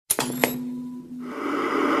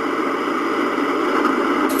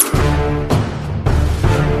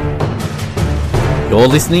You're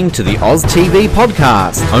listening to the Oz TV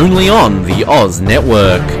podcast, only on the Oz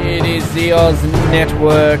Network. It is the Oz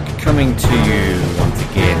Network coming to you once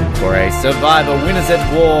again for a Survivor Winners at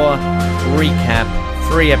War recap.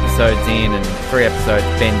 3 episodes in and 3 episodes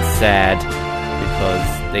been sad because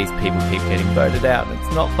these people keep getting voted out.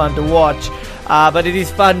 It's not fun to watch. But it is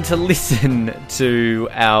fun to listen to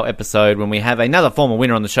our episode when we have another former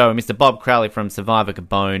winner on the show, Mr. Bob Crowley from Survivor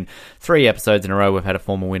Gabon. 3 episodes in a row we've had a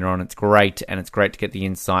former winner on. It's great, and it's great to get the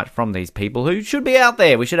insight from these people who should be out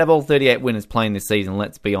there. We should have all 38 winners playing this season,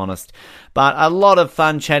 let's be honest. But a lot of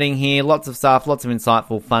fun chatting here, lots of stuff, lots of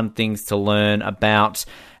insightful, fun things to learn about,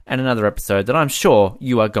 and another episode that I'm sure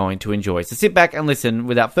you are going to enjoy. So sit back and listen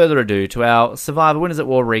without further ado to our Survivor Winners at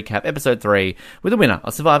War recap, episode 3, with the winner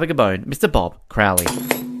of Survivor Gabon, Mr. Bob Crowley.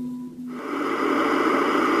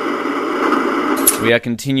 We are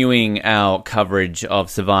continuing our coverage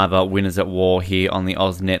of Survivor Winners at War here on the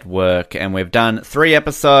Oz Network, and we've done 3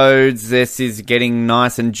 episodes. This is getting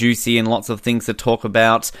nice and juicy and lots of things to talk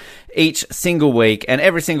about each single week, and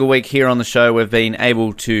every single week here on the show we've been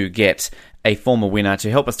able to get a former winner to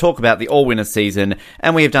help us talk about the all-winner season,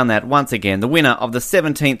 and we have done that once again. The winner of the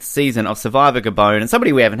 17th season of Survivor Gabon, and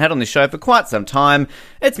somebody we haven't had on this show for quite some time,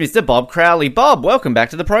 it's Mr. Bob Crowley. Bob, welcome back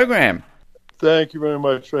to the program. Thank you very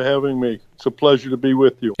much for having me. It's a pleasure to be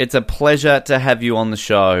with you. It's a pleasure to have you on the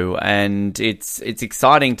show, and it's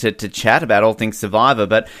exciting to chat about all things Survivor,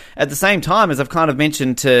 but at the same time, as I've kind of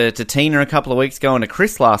mentioned to Tina a couple of weeks ago and to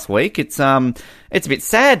Chris last week, it's a bit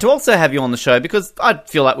sad to also have you on the show, because I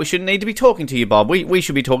feel like we shouldn't need to be talking to you, Bob. We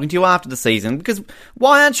should be talking to you after the season, because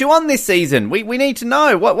why aren't you on this season? We need to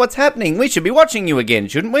know what's happening. We should be watching you again,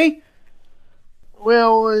 shouldn't we?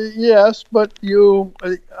 Well, yes, but you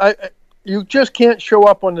just can't show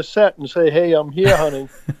up on the set and say, "Hey, I'm here, honey."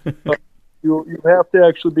 You have to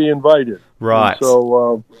actually be invited. Right. And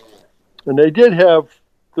so, and they did have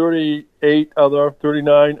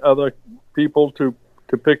 39 other people to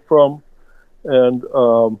pick from, and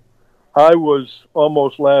I was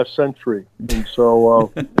almost last century, and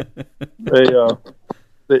so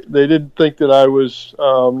they didn't think that I was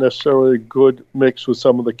necessarily a good mix with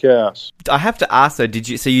some of the cast. I have to ask though,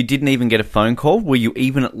 so you didn't even get a phone call? Were you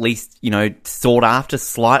even at least, sought after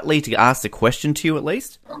slightly to ask a question to you at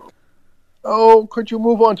least? Oh, could you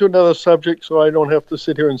move on to another subject so I don't have to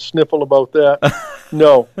sit here and sniffle about that?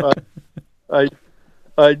 No, I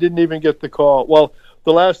didn't even get the call. Well,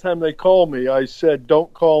 the last time they called me, I said,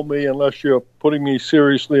 "Don't call me unless you're putting me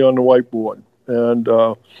seriously on the whiteboard." And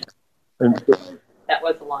that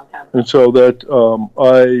was a long time ago. And so that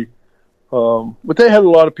but they had a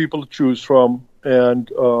lot of people to choose from, and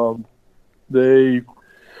they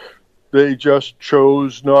just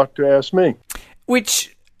chose not to ask me.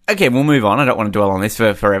 Which, okay, we'll move on. I don't want to dwell on this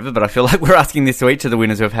for forever, but I feel like we're asking this to each of the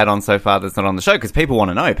winners we've had on so far that's not on the show, because people want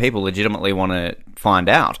to know. People legitimately want to find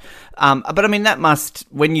out. But I mean, that must,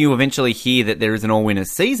 when you eventually hear that there is an all-winners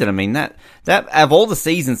season, I mean, that of all the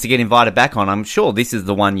seasons to get invited back on, I'm sure this is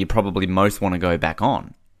the one you probably most want to go back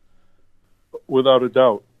on. Without a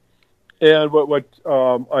doubt. And what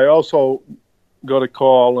I also got a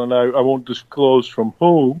call, and I won't disclose from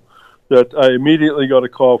whom, that I immediately got a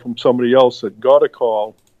call from somebody else that got a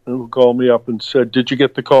call, and who called me up and said, "Did you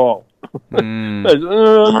get the call?" I said,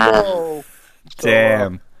 "No."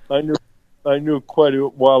 Damn. So, I knew quite a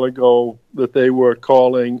while ago that they were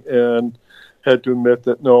calling, and had to admit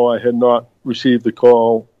that no, I had not received the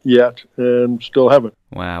call yet, and still haven't.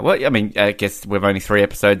 Wow. Well, I mean, I guess we're only 3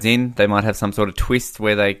 episodes in. They might have some sort of twist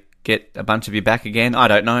where they get a bunch of you back again. I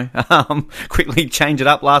don't know. Quickly change it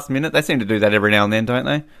up last minute. They seem to do that every now and then, don't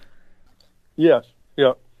they? Yes.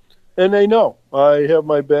 Yeah. And they know. I have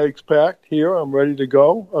my bags packed here. I'm ready to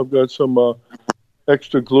go. I've got some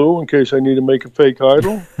extra glue in case I need to make a fake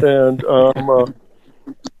idol, and I'm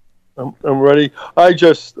ready.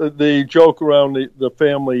 The joke around the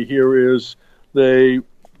family here is the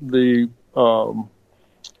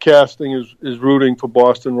casting is rooting for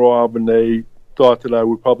Boston Rob, and they thought that I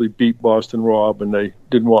would probably beat Boston Rob, and they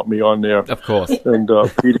didn't want me on there. Of course. And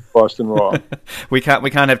beating Boston Rob. We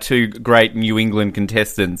can't have 2 great New England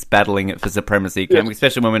contestants battling it for supremacy, can we?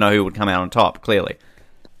 Especially when we know who would come out on top, clearly.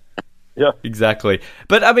 Yeah. Exactly.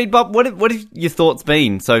 But, I mean, Bob, what have your thoughts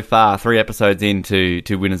been so far, 3 episodes into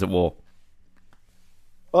Winners at War?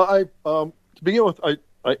 Well, to begin with, I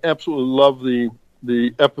absolutely love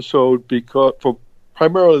the episode, because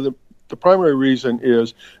primarily the primary reason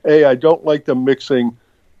is, I don't like them mixing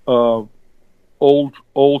old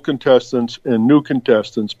contestants and new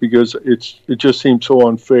contestants, because it just seems so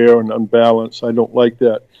unfair and unbalanced. I don't like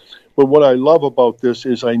that. But what I love about this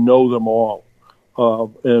is I know them all.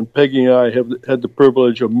 And Peggy and I have had the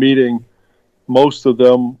privilege of meeting most of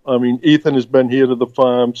them. I mean, Ethan has been here to the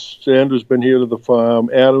farm. Sandra's been here to the farm.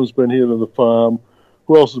 Adam's been here to the farm.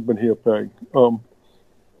 Who else has been here, Peg?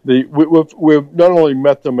 We've not only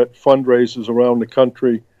met them at fundraisers around the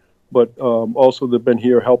country, but also they've been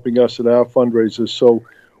here helping us at our fundraisers. So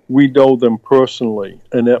we know them personally,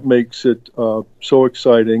 and that makes it so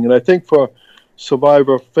exciting. And I think for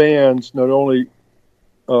Survivor fans, not only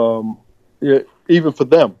even for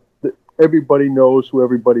them, everybody knows who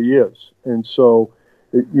everybody is, and so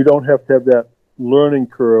you don't have to have that learning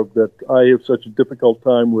curve that I have such a difficult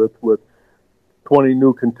time with 20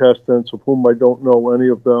 new contestants of whom I don't know any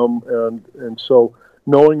of them, and so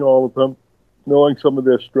knowing all of them, knowing some of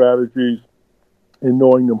their strategies, and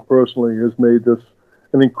knowing them personally has made this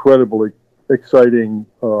an incredibly exciting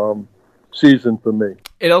season for me.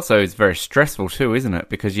 It also is very stressful too, isn't it?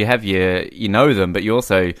 Because you have you know them, but you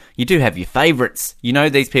do have your favourites. You know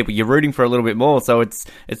these people, you're rooting for a little bit more, so it's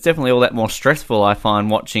definitely all that more stressful, I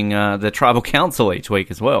find, watching the Tribal Council each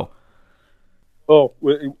week as well. Oh,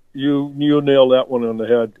 you nailed that one on the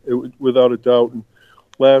head, without a doubt. And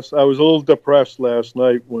I was a little depressed last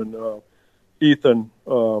night when Ethan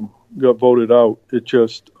got voted out.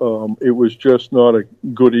 It was just not a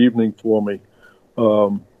good evening for me.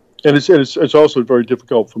 And it's also very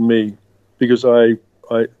difficult for me because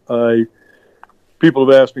people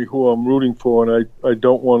have asked me who I'm rooting for, and I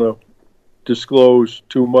don't want to disclose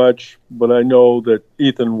too much, but I know that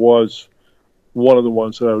Ethan was one of the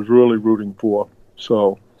ones that I was really rooting for.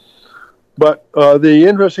 So, but the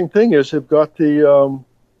interesting thing is they've got the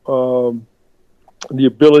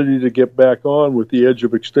ability to get back on with the Edge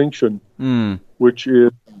of Extinction, which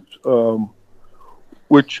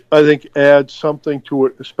I think adds something to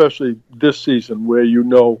it, especially this season where you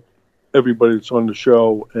know everybody that's on the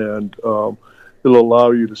show, and it'll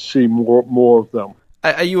allow you to see more of them.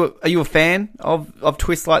 Are you a fan of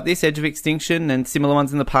twists like this, Edge of Extinction, and similar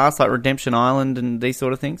ones in the past, like Redemption Island and these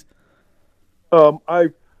sort of things?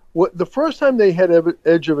 The first time they had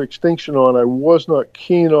Edge of Extinction on, I was not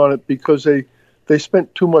keen on it because they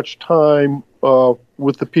spent too much time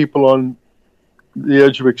with the people on the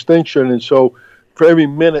Edge of Extinction, and so for every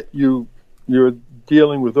minute you're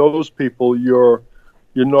dealing with those people, you're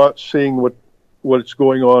not seeing what's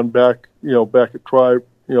going on back at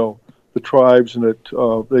the tribes, and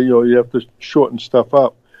you have to shorten stuff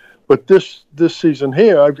up. But this season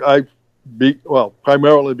here,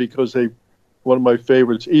 primarily because one of my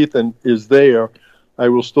favorites, Ethan, is there. I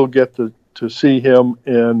will still get to see him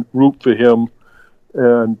and root for him,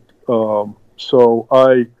 and so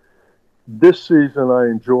this season I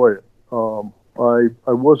enjoy it.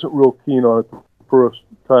 I wasn't real keen on it the first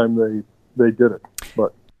time they did it,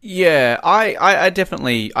 but yeah, I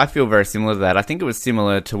definitely feel very similar to that. I think it was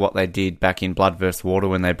similar to what they did back in Blood vs. Water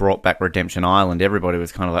when they brought back Redemption Island. Everybody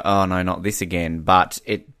was kind of like, oh no, not this again, but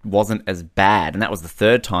it wasn't as bad, and that was the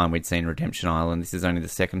third time we'd seen Redemption Island. This is only the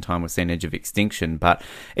second time we've seen Edge of Extinction, but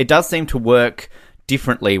it does seem to work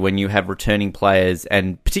differently when you have returning players,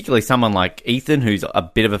 and particularly someone like Ethan, who's a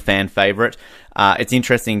bit of a fan favourite. It's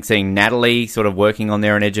interesting seeing Natalie sort of working on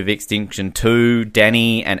there on Edge of Extinction too,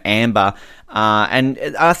 Danny and Amber, and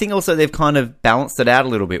I think also they've kind of balanced it out a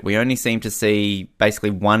little bit. We only seem to see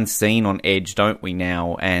basically one scene on Edge, don't we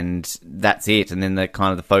now, and that's it, and then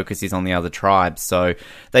the focus is on the other tribes, so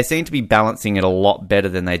they seem to be balancing it a lot better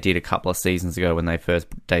than they did a couple of seasons ago when they first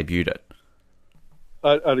debuted it.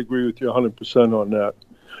 I'd agree with you 100% on that.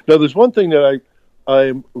 Now, there's one thing that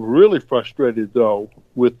I'm really frustrated, though,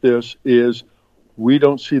 with this is we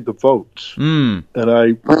don't see the votes. And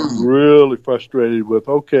I'm really frustrated with,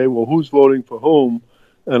 okay, well, who's voting for whom?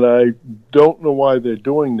 And I don't know why they're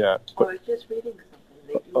doing that. I was just reading something.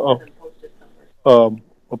 They do have them posted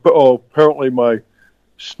somewhere. Apparently my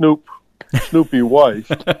Snoopy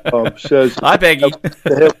wife says... Hi, Peggy.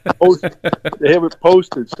 They have it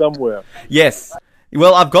posted somewhere. Yes.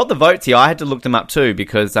 Well, I've got the votes here. I had to look them up too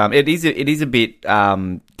because it is a bit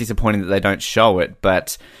disappointing that they don't show it.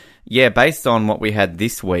 But yeah, based on what we had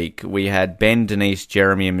this week, we had Ben, Denise,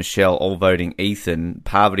 Jeremy, and Michelle all voting Ethan.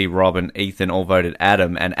 Parvati, Rob, and Ethan all voted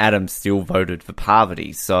Adam, and Adam still voted for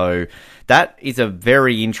Parvati. So that is a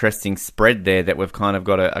very interesting spread there that we've kind of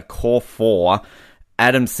got a core four.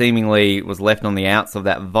 Adam seemingly was left on the outs of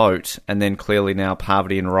that vote, and then clearly now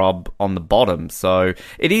Parvati and Rob on the bottom. So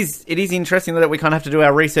it is interesting that we kind of have to do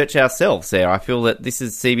our research ourselves there. I feel that this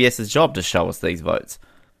is CBS's job to show us these votes.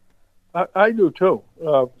 I do too,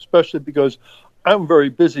 especially because I'm very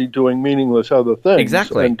busy doing meaningless other things.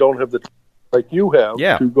 Exactly. And don't have the time like you have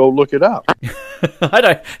to go look it up.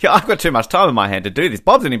 I've got too much time in my hand to do this.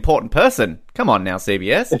 Bob's an important person. Come on now,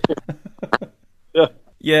 CBS. Yeah.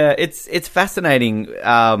 Yeah, it's fascinating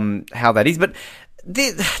how that is. But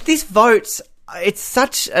this vote, it's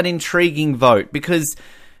such an intriguing vote because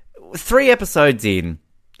 3 episodes in,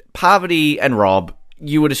 Parvati and Rob,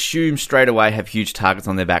 you would assume straight away have huge targets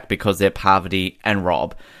on their back because they're Parvati and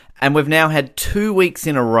Rob. And we've now had 2 weeks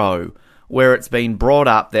in a row where it's been brought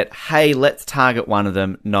up that, hey, let's target one of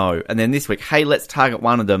them, no. And then this week, hey, let's target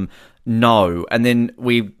one of them, no. And then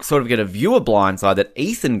we sort of get a viewer blindside that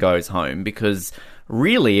Ethan goes home because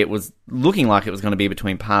really it was looking like it was going to be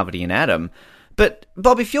between Parvati and Adam. But,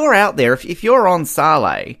 Bob, if you're out there, if you're on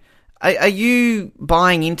Saleh, are you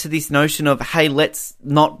buying into this notion of, hey, let's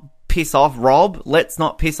not piss off Rob, let's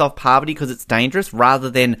not piss off Parvati because it's dangerous, rather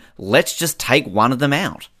than let's just take one of them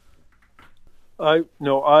out? Don't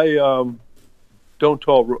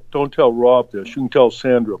tell Rob this. You can tell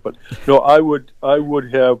Sandra, but no, I would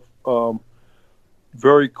have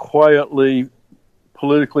very quietly,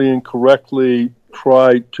 politically incorrectly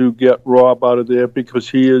tried to get Rob out of there because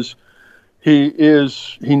he knows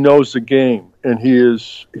the game and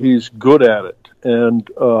he's good at it, and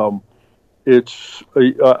I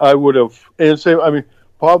would have, and same. I mean,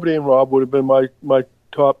 Parvati and Rob would have been my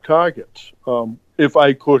top targets if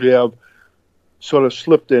I could have sort of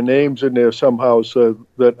slipped their names in there somehow, so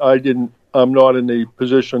that I'm not in the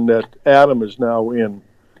position that Adam is now in,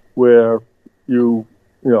 where I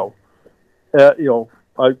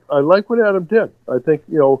like what Adam did. I think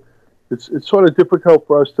it's sort of difficult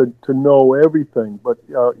for us to know everything, but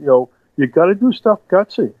you got to do stuff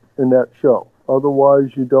gutsy in that show, otherwise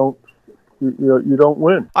you don't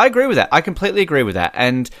win. I agree with that. I completely agree with that,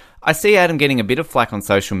 and I see Adam getting a bit of flack on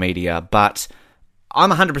social media, but I'm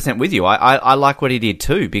 100% with you. I like what he did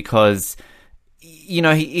too, because,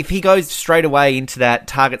 if he goes straight away into that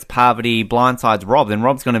targets Parvati, blindsides Rob, then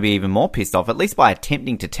Rob's going to be even more pissed off, at least by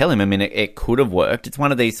attempting to tell him. I mean, it could have worked. It's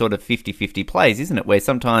one of these sort of 50-50 plays, isn't it? Where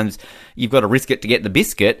sometimes you've got to risk it to get the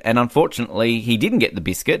biscuit, and unfortunately he didn't get the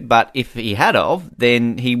biscuit, but if he had of,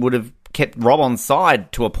 then he would have kept Rob on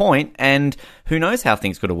side to a point, and who knows how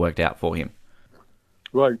things could have worked out for him.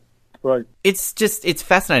 Right. It's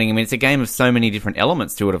fascinating. I mean, it's a game of so many different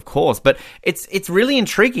elements to it, of course, but it's really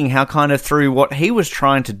intriguing how kind of through what he was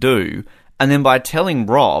trying to do, and then by telling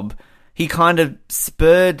Rob, he kind of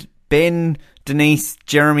spurred Ben, Denise,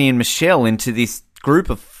 Jeremy, and Michelle into this group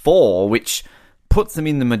of 4, which puts them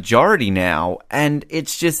in the majority now, and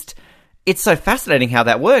it's so fascinating how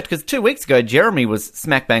that worked, because 2 weeks ago, Jeremy was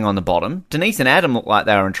smack bang on the bottom, Denise and Adam looked like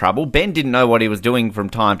they were in trouble, Ben didn't know what he was doing from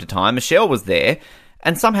time to time, Michelle was there,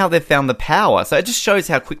 and somehow they've found the power. So it just shows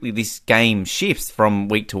how quickly this game shifts from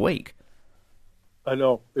week to week. I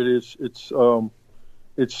know it is. It's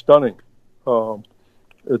stunning. I'm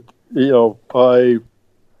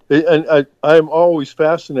always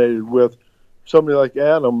fascinated with somebody like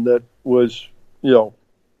Adam that was,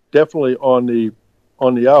 definitely on the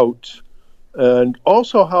outs, and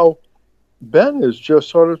also how Ben is just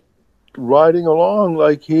sort of riding along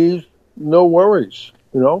like he's no worries.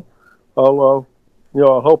 I'll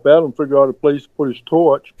help Adam figure out a place to put his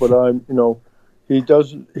torch, but he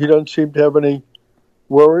doesn't seem to have any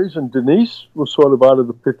worries. And Denise was sort of out of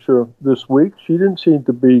the picture this week. She didn't seem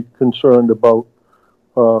to be concerned about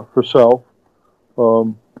herself.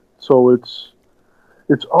 So it's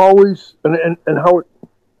always and how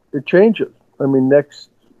it changes. I mean, next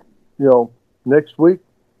week,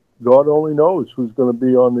 God only knows who's going to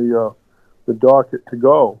be on the docket to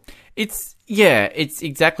go. It's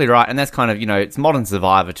exactly right, and that's kind of, it's modern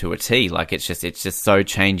Survivor to a T. Like, it's just so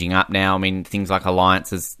changing up now. I mean, things like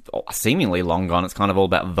alliances are seemingly long gone. It's kind of all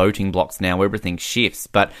about voting blocks now, where everything shifts.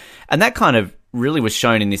 And that kind of really was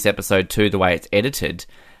shown in this episode too, the way it's edited.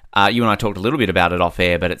 You and I talked a little bit about it off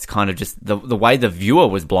air, but it's kind of just the way the viewer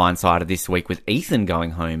was blindsided this week with Ethan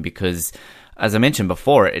going home, because, as I mentioned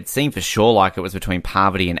before, it seemed for sure like it was between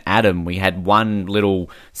Parvati and Adam. We had one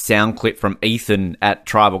little sound clip from Ethan at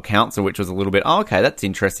Tribal Council, which was a little bit, okay, that's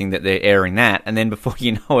interesting that they're airing that. And then before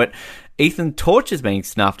you know it, Ethan's torch is being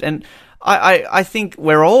snuffed. And I think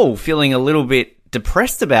we're all feeling a little bit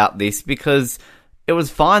depressed about this, because it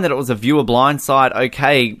was fine that it was a viewer blindside,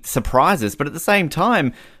 okay, surprises. But at the same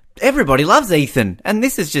time, everybody loves Ethan. And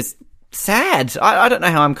this is just sad. I don't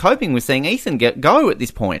know how I'm coping with seeing Ethan go at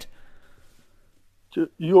this point.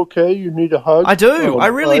 You okay? You need a hug? I do. I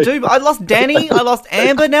really do. I lost Danny. I lost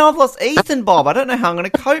Amber. Now I've lost Ethan, Bob. I don't know how I'm going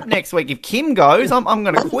to cope next week. If Kim goes, I'm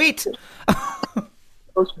going to quit.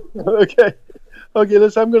 Okay. I'm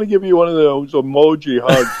going to give you one of those emoji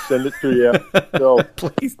hugs. Send it to you. So,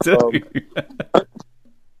 please do.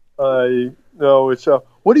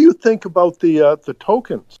 What do you think about the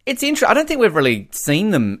tokens? It's interesting. I don't think we've really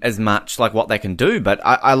seen them as much, like what they can do, but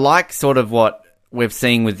I like sort of what we've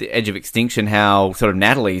seen with Edge of Extinction how sort of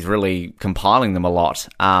Natalie's really compiling them a lot,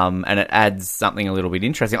 and it adds something a little bit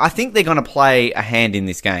interesting. I think they're going to play a hand in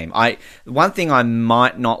this game. One thing I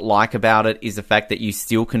might not like about it is the fact that you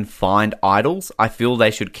still can find idols. I feel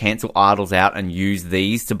they should cancel idols out and use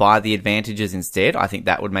these to buy the advantages instead. I think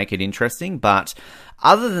that would make it interesting, but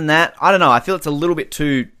other than that, I don't know. I feel it's a little bit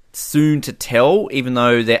too soon to tell, even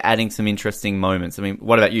though they're adding some interesting moments. I mean,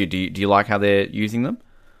 what about you? Do you like how they're using them?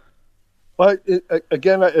 I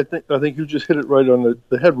think you just hit it right on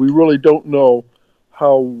the head. We really don't know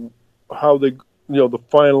how they, the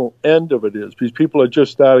final end of it is, because people are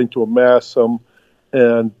just starting to amass them,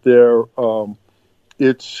 and they're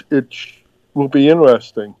it will be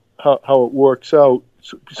interesting how it works out.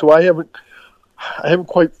 So I haven't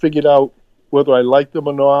quite figured out whether I like them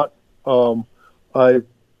or not. I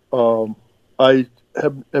am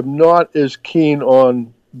not as keen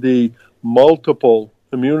on the multiple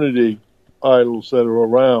immunity idols that are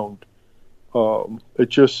around. It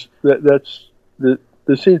just there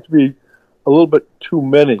seems to be a little bit too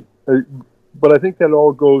many. But I think that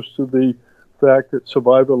all goes to the fact that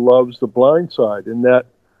Survivor loves the blind side, and that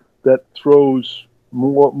throws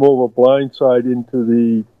more of a blind side into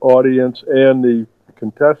the audience and the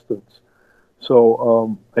contestants.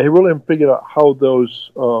 So I really haven't figured out how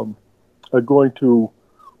those are going to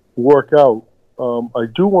work out. I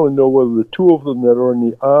do want to know whether the two of them that are in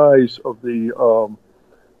the eyes of the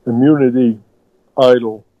immunity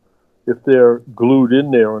idol, if they're glued in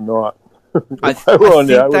there or not. I think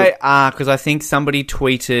they are, because I think somebody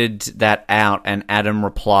tweeted that out, and Adam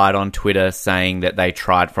replied on Twitter saying that they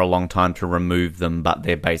tried for a long time to remove them, but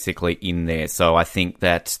they're basically in there. So I think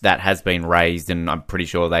that has been raised, and I'm pretty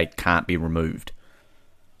sure they can't be removed.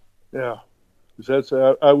 Yeah.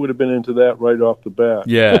 I would have been into that right off the bat.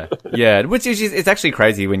 Yeah. Which is it's actually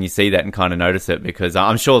crazy when you see that and kind of notice it, because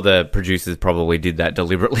I'm sure the producers probably did that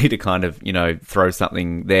deliberately to kind of, throw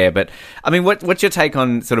something there. But, I mean, what's your take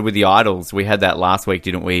on sort of with the idols? We had that last week,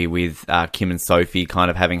 didn't we, with Kim and Sophie kind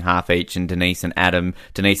of having half each, and Denise and Adam.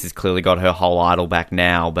 Denise has clearly got her whole idol back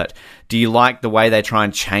now, but do you like the way they try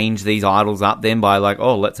and change these idols up then by like,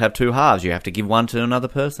 oh, let's have two halves. You have to give one to another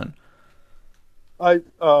person? I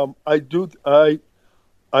do. I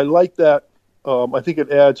like that. I think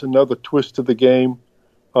it adds another twist to the game.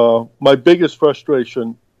 My biggest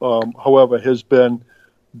frustration, however, has been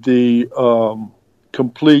the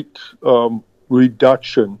complete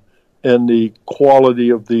reduction in the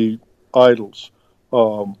quality of the idols.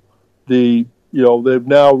 They've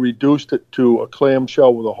now reduced it to a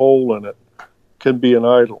clamshell with a hole in it can be an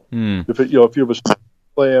idol. If you have a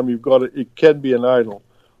clam, you've got it. It can be an idol.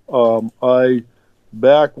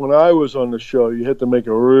 Back when I was on the show, you had to make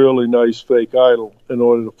a really nice fake idol in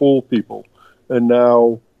order to fool people, and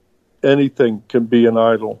now anything can be an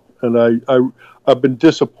idol, and I've been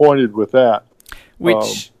disappointed with that.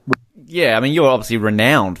 Yeah, I mean, you're obviously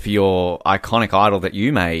renowned for your iconic idol that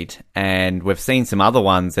you made, and we've seen some other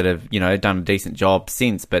ones that have, done a decent job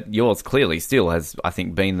since, but yours clearly still has, I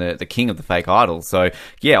think, been the king of the fake idols. So,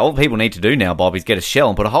 yeah, all people need to do now, Bob, is get a shell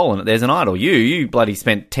and put a hole in it. There's an idol. You bloody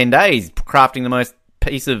spent 10 days crafting the most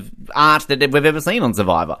piece of art that we've ever seen on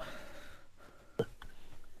Survivor.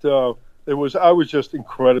 I was just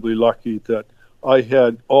incredibly lucky that I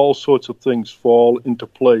had all sorts of things fall into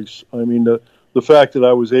place. I mean, the fact that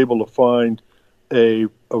I was able to find a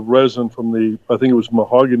resin from I think it was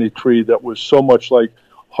mahogany tree that was so much like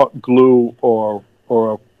hot glue or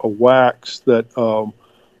a wax that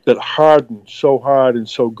hardened so hard and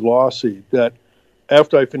so glossy that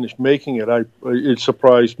after I finished making it, it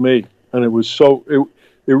surprised me. And it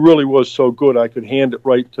really was so good. I could hand it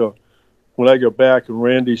right to when I got back, and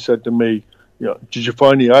Randy said to me, did you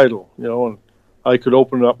find the idol? And I could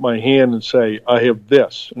open up my hand and say, I have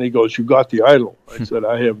this. And he goes, you got the idol. I said,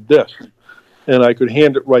 I have this. And I could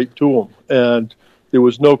hand it right to him. And there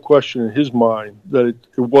was no question in his mind that it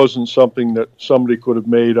wasn't something that somebody could have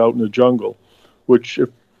made out in the jungle, which if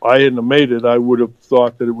I hadn't have made it, I would have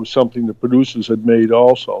thought that it was something the producers had made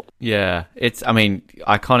also. Yeah, it's,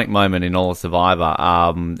 iconic moment in all of Survivor.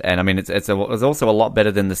 And it's also a lot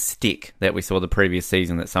better than the stick that we saw the previous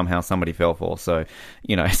season that somehow somebody fell for. So,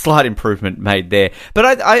 a slight improvement made there.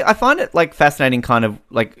 But I find it fascinating kind of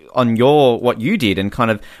on what you did, and kind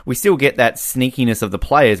of we still get that sneakiness of the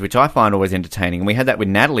players, which I find always entertaining. And we had that with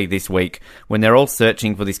Natalie this week when they're all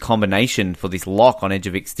searching for this combination for this lock on Edge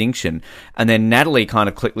of Extinction. And then Natalie kind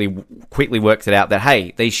of clicks quickly works it out that,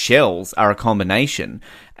 hey, these shells are a combination.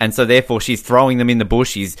 And so therefore she's throwing them in the bush,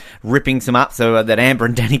 she's ripping some up so that Amber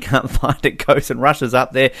and Danny can't find it, goes and rushes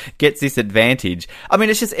up there, gets this advantage. I mean,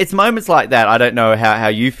 it's moments like that. I don't know how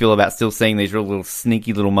you feel about still seeing these real little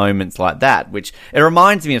sneaky little moments like that, which it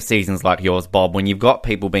reminds me of seasons like yours, Bob, when you've got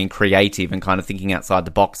people being creative and kind of thinking outside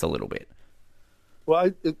the box a little bit.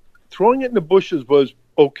 Well, throwing it in the bushes was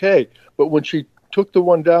okay, but when she took the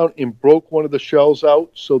one down and broke one of the shells out,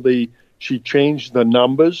 so she changed the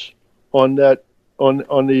numbers on that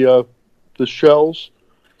on the shells.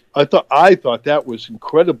 I thought that was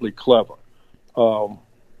incredibly clever.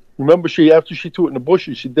 Remember, after she threw it in the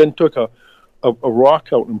bushes, she then took a rock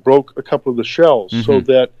out and broke a couple of the shells, so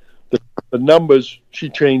that the numbers, she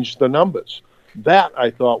changed the numbers. That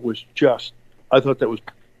I thought that was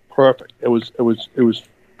perfect. It was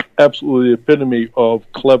absolutely the epitome of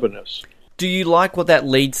cleverness. Do you like what that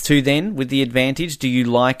leads to then with the advantage? Do you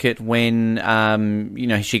like it when,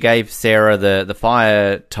 she gave Sarah the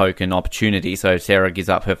fire token opportunity, so Sarah gives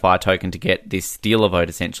up her fire token to get this stealer vote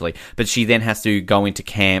essentially, but she then has to go into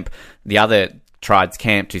camp, the other tribe's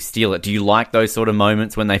camp, to steal it. Do you like those sort of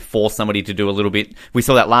moments when they force somebody to do a little bit? We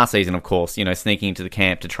saw that last season, of course, sneaking into the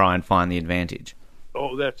camp to try and find the advantage.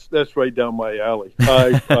 Oh, that's right down my alley.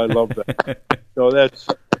 I love that.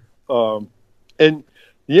 And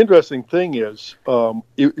the interesting thing is,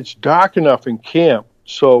 it's dark enough in camp,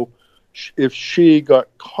 so if she got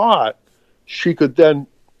caught, she could then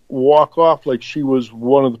walk off like she was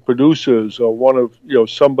one of the producers or one of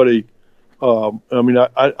somebody. I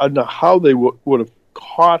don't know how they would have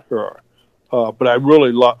caught her, but I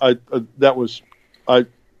really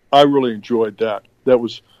I really enjoyed that. That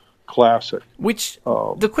was classic. Which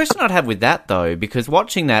the question I'd have with that though, because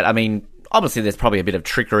watching that, I mean, obviously there's probably a bit of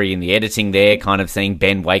trickery in the editing there, kind of seeing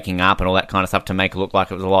Ben waking up and all that kind of stuff to make it look like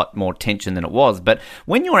it was a lot more tension than it was. But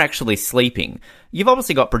when you're actually sleeping, you've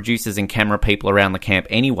obviously got producers and camera people around the camp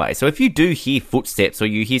anyway. So if you do hear footsteps or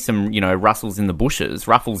you hear some, ruffles in the bushes,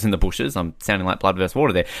 I'm sounding like Blood vs.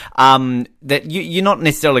 Water there, that you're not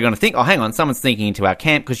necessarily going to think, oh, hang on, someone's sneaking into our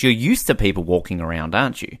camp, because you're used to people walking around,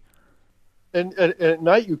 aren't you? And at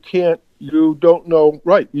night you don't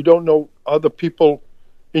know other people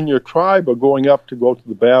in your tribe are going up to go to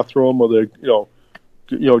the bathroom, or they,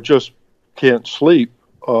 just can't sleep.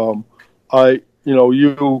 I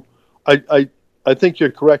think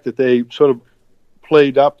you're correct that they sort of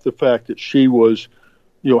played up the fact that she was,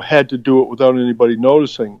 had to do it without anybody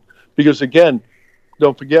noticing. Because again,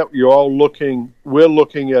 don't forget, we're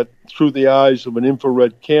looking at through the eyes of an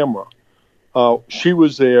infrared camera. She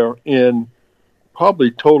was there in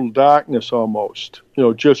probably total darkness almost.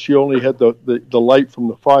 She only had the light from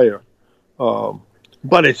the fire.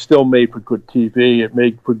 But it still made for good TV. It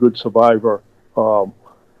made for good Survivor.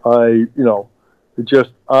 I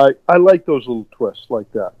like those little twists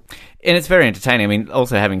like that. And it's very entertaining. I mean,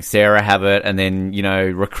 also having Sarah have it, and then,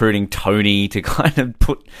 recruiting Tony to kind of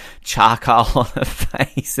put charcoal on her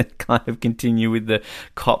face and kind of continue with the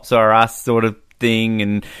cops are us sort of thing.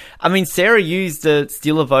 And I mean, Sarah used the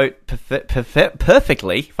stealer vote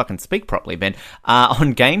perfectly, if I can speak properly, Ben,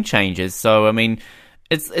 on Game Changers. So I mean,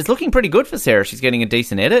 it's looking pretty good for Sarah. She's getting a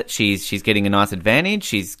decent edit. She's getting a nice advantage.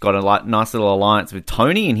 She's got a nice little alliance with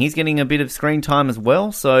Tony, and he's getting a bit of screen time as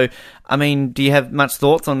well. So I mean, do you have much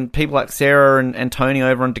thoughts on people like Sarah and Tony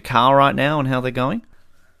over on Dakar right now and how they're going?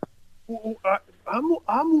 Well,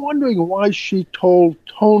 I'm wondering why she told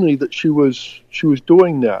Tony that she was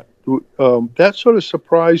doing that. That sort of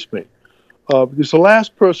surprised me, because the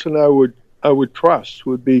last person I would trust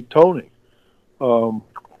would be Tony.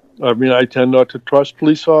 I tend not to trust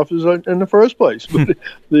police officers in the first place, but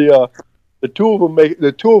the two of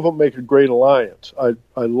them make a great alliance. I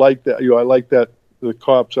like that. I like that the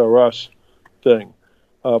cops are us thing,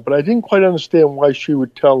 but I didn't quite understand why she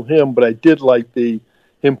would tell him. But I did like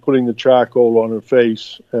him putting the charcoal on her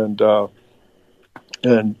face and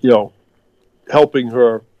helping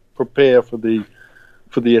her prepare for the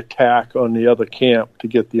attack on the other camp to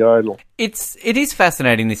get the idol. It is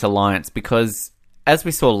fascinating, this alliance, because as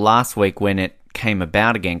we saw last week when it came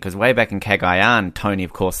about again, because way back in Cagayan, Tony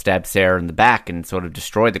of course stabbed Sarah in the back and sort of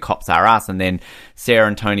destroyed the Cops Are Us, and then Sarah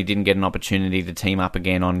and Tony didn't get an opportunity to team up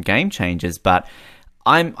again on Game Changers. But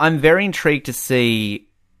I'm very intrigued to see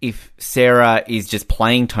if Sarah is just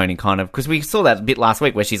playing Tony, kind of, because we saw that a bit last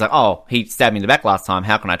week where she's like, oh, he stabbed me in the back last time,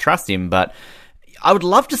 how can I trust him? But I would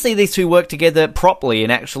love to see these two work together properly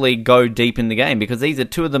and actually go deep in the game, because these are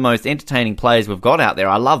two of the most entertaining players we've got out there.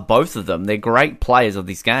 I love both of them. They're great players of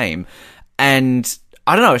this game. And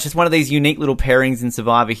I don't know, it's just one of these unique little pairings in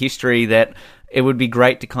Survivor history that it would be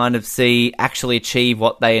great to kind of see actually achieve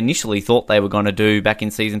what they initially thought they were going to do back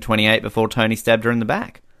in season 28 before Tony stabbed her in the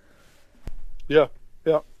back. Yeah.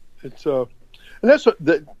 It's and that's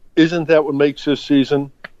isn't that what makes this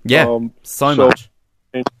season? Yeah, so much.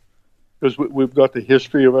 Because we've got the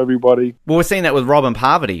history of everybody. Well, we're seeing that with Rob and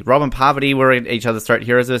Parvati. Rob and Parvati were each other's throat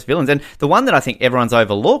heroes versus villains. And the one that I think everyone's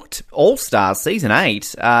overlooked, All-Stars, Season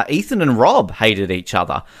 8, Ethan and Rob hated each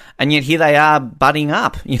other. And yet here they are butting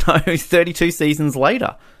up, 32 seasons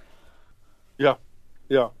later. Yeah.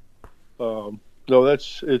 No,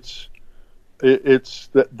 that's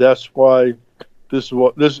why this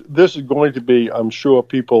is going to be, I'm sure,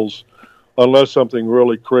 people's, unless something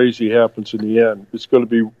really crazy happens in the end, it's going to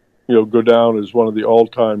be, go down as one of the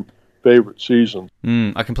all-time favorite seasons.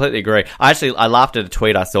 I completely agree. I laughed at a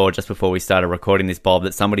tweet I saw just before we started recording this, Bob,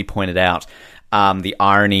 that somebody pointed out the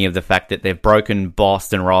irony of the fact that they've broken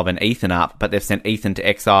Boston, Rob, and Ethan up, but they've sent Ethan to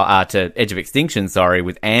Edge of Extinction,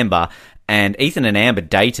 with Amber. And Ethan and Amber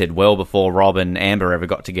dated well before Rob and Amber ever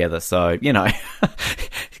got together. So, he's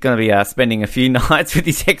going to be spending a few nights with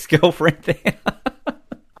his ex-girlfriend there.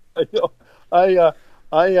 I know.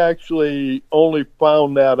 I actually only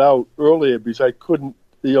found that out earlier because I couldn't,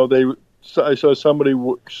 I saw somebody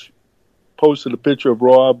posted a picture of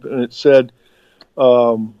Rob and it said,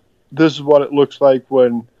 this is what it looks like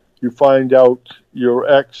when you find out your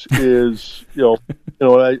ex is, I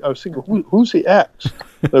was thinking, who's the ex?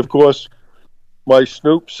 And of course, my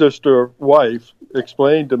Snoop sister wife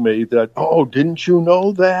explained to me that, didn't you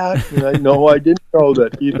know that? And I didn't know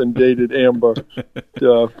that Ethan dated Amber.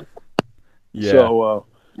 So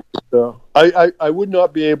I would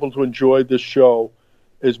not be able to enjoy this show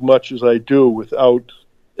as much as I do without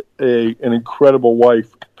an incredible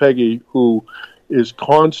wife, Peggy, who is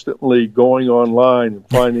constantly going online and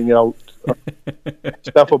finding out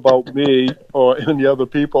stuff about me or any other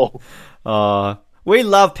people. We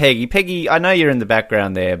love Peggy. Peggy, I know you're in the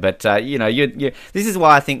background there, but, this is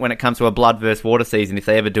why I think when it comes to a Blood vs. Water season, if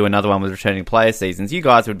they ever do another one with returning player seasons, you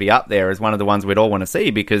guys would be up there as one of the ones we'd all want to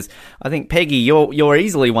see, because I think, Peggy, you're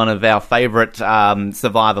easily one of our favourite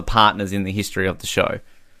Survivor partners in the history of the show.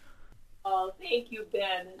 Oh, thank you,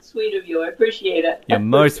 Ben. It's sweet of you. I appreciate it. You're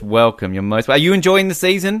most welcome. Are you enjoying the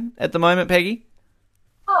season at the moment, Peggy?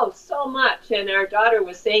 Oh, so much. And our daughter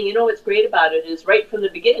was saying, what's great about it is right from the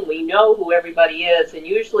beginning, we know who everybody is. And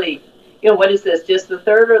usually, what is this, just the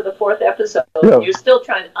third or the fourth episode? Yeah. I'm still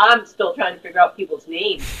trying to figure out people's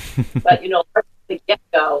names. But, from the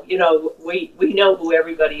get-go, we know who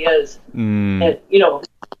everybody is. And,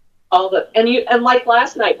 and like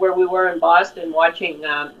last night where we were in Boston watching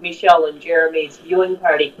Michelle and Jeremy's viewing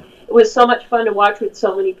party, it was so much fun to watch with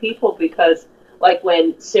so many people because, like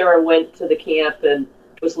when Sarah went to the camp and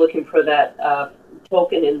was looking for that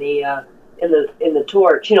token in the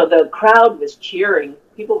torch. The crowd was cheering.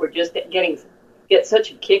 People were just get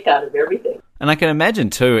such a kick out of everything. And I can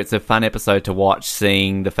imagine too, it's a fun episode to watch,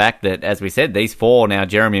 seeing the fact that, as we said, these four now,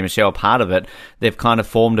 Jeremy and Michelle, part of it, they've kind of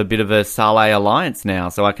formed a bit of a Saleh alliance now.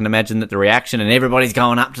 So I can imagine that the reaction, and everybody's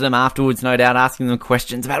going up to them afterwards, no doubt, asking them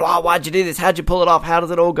questions about, why'd you do this? How'd you pull it off? How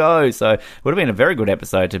does it all go? So it would have been a very good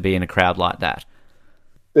episode to be in a crowd like that.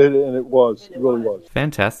 It really was.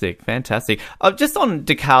 Fantastic. Just on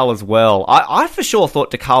Dakal as well, I for sure thought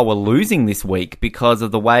Dakal were losing this week because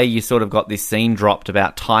of the way you sort of got this scene dropped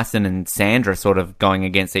about Tyson and Sandra sort of going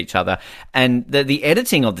against each other. And the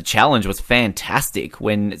editing of the challenge was fantastic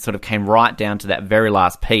when it sort of came right down to that very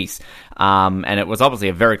last piece. And it was obviously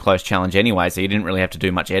a very close challenge anyway, so you didn't really have to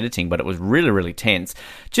do much editing, but it was really, really tense.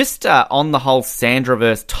 Just on the whole Sandra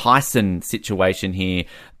versus Tyson situation here,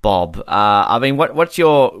 Bob, what's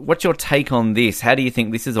your take on this? How do you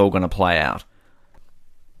think this is all going to play out?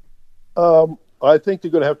 I think they're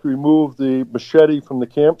going to have to remove the machete from the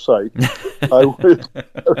campsite.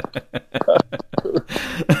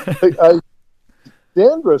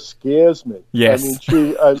 Sandra scares me. Yes.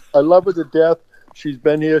 I love her to death. She's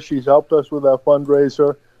been here. She's helped us with our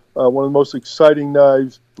fundraiser. One of the most exciting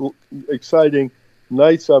nights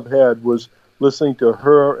I've had was listening to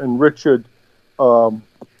her and Richard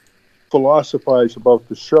philosophize about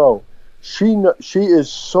the show. She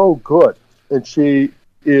is so good, and she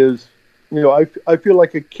is, I feel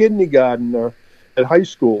like a kindergartner at high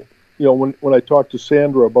school. When I talk to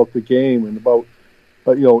Sandra about the game and about,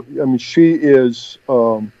 she is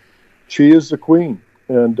the queen,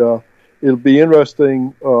 and it'll be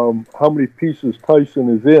interesting how many pieces Tyson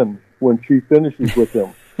is in when she finishes with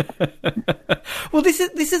him. Well, this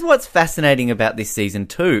is what's fascinating about this season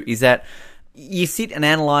too, is that you sit and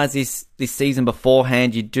analyse this this season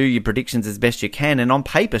beforehand, you do your predictions as best you can, and on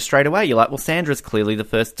paper, straight away, you're like, well, Sandra's clearly the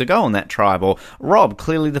first to go on that tribe, or Rob,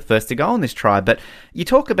 clearly the first to go on this tribe. But you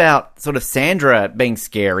talk about sort of Sandra being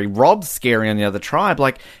scary, Rob's scary on the other tribe.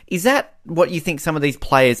 Like, is that what you think some of these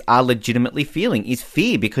players are legitimately feeling, is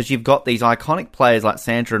fear? Because you've got these iconic players like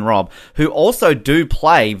Sandra and Rob who also do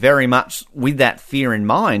play very much with that fear in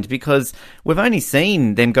mind, because we've only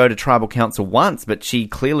seen them go to tribal council once, but she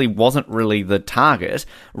clearly wasn't really the target.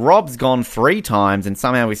 Rob's gone 3 times and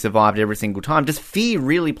somehow he survived every single time. Does fear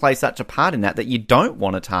really play such a part in that you don't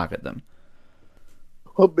want to target them?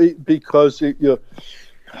 Well, because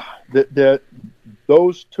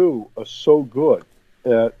those two are so good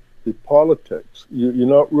at the politics. You're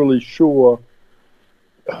not really sure.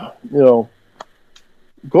 Going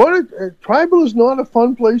to tribal is not a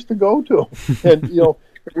fun place to go to, and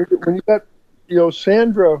when you got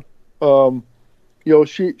Sandra,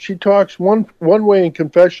 she talks one way in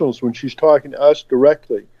confessionals when she's talking to us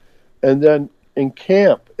directly, and then in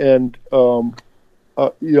camp, and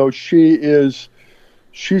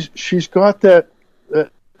she's got that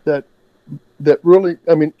really.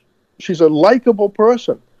 I mean, she's a likable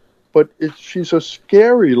person, but she's a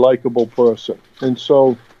scary likable person, and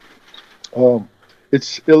so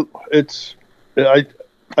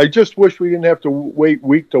I just wish we didn't have to wait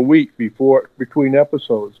week to week between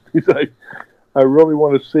episodes, because I really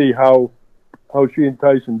want to see how she and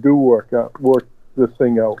Tyson do work this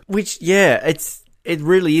thing out. Which, yeah, it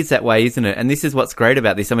really is that way, isn't it? And this is what's great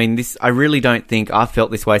about this. I mean, I really don't think I've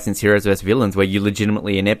felt this way since Heroes vs. Villains, where you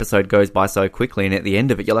legitimately, an episode goes by so quickly, and at the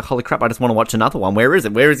end of it, you're like, holy crap, I just want to watch another one. Where is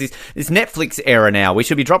it? Where is this Netflix era now? We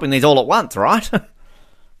should be dropping these all at once, right?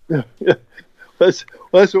 Yeah. That's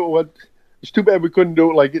what. It's too bad we couldn't do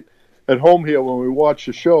it like it at home here when we watch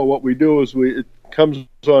the show. What we do is it comes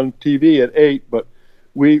on TV at 8, but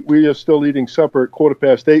we are still eating supper at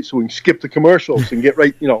 8:15, so we can skip the commercials and get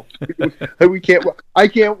right. We can't. I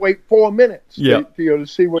can't wait 4 minutes. Yeah. To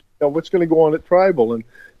see what's going to go on at Tribal, and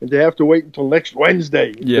to have to wait until next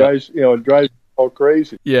Wednesday. It drives all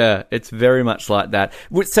crazy. Yeah, it's very much like that.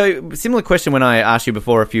 So, similar question when I asked you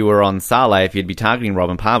before if you were on Sale, if you'd be targeting Rob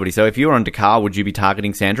and Parvati. So, if you were on Dakar, would you be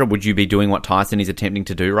targeting Sandra? Would you be doing what Tyson is attempting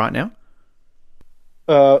to do right now?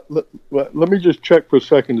 Let me just check for a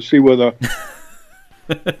second to see whether...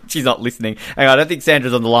 She's not listening. Hang on, I don't think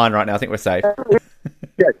Sandra's on the line right now. I think we're safe.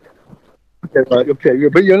 Okay,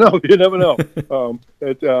 but you never know.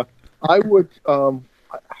 I would...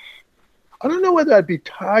 I don't know whether I'd be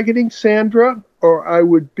targeting Sandra or I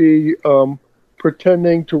would be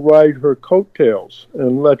pretending to ride her coattails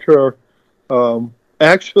and let her.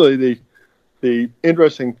 Actually, the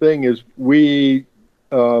interesting thing is I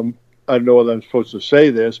don't know whether I'm supposed to say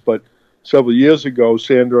this, but several years ago,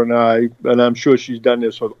 Sandra and I, and I'm sure she's done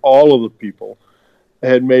this with all of the people,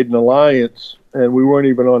 had made an alliance, and we weren't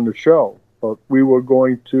even on the show, but we were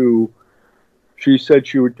going to. She said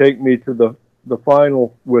she would take me to the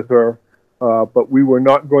final with her. But we were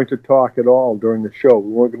not going to talk at all during the show.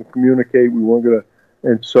 We weren't going to communicate. We weren't going to,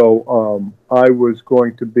 and so I was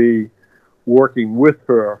going to be working with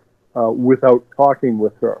her without talking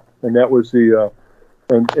with her, and that was the.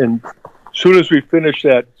 And as soon as we finished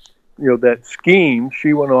that, that scheme,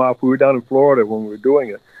 she went off. We were down in Florida when we were doing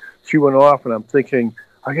it. She went off, and I'm thinking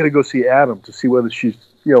I got to go see Adam to see whether she's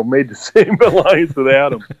made the same alliance with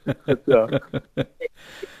Adam. But,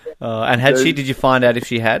 and did you find out if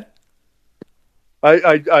she had?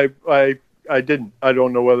 I didn't. I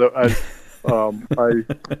don't know whether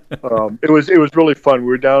it was really fun. We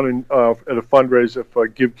were down at a fundraiser for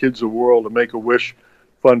Give Kids a World, a Make-A-Wish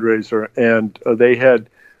fundraiser, and they had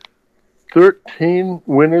 13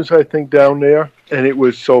 winners, I think, down there, and it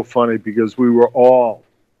was so funny because we were all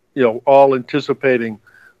anticipating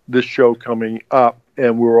this show coming up,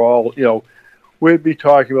 and we were all, we'd be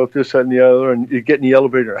talking about this, that, and the other, and you get in the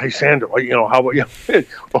elevator, hey, Sandra, how about you?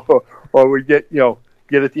 Or we get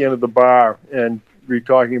at the end of the bar and be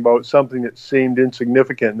talking about something that seemed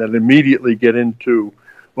insignificant, and then immediately get into,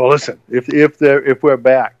 well, listen, if we're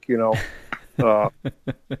back,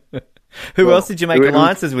 Who else did you make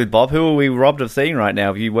alliances with, Bob? Who are we robbed of seeing right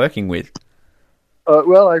now? Are you working with?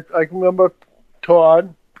 Well, I can remember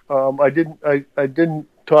Todd. I didn't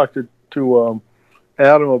talk to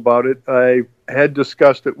Adam about it. I had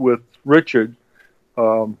discussed it with Richard.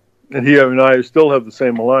 And he and I still have the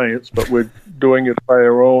same alliance, but we're doing it by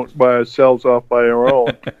ourselves, off by our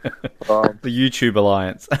own. The YouTube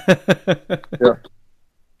alliance. Yeah.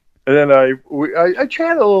 And then I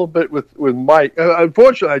chatted a little bit with Mike.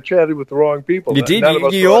 Unfortunately, I chatted with the wrong people. You did.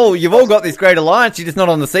 You've all got this great alliance. You're just not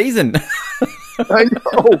on the season. I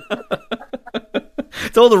know.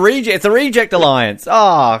 It's all the reject. It's a reject alliance.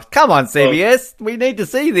 Oh, come on, CBS. We need to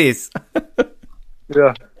see this.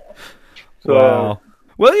 Yeah. So, wow.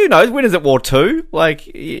 Well, Winners at War 2.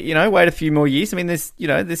 Like, wait a few more years. I mean, there's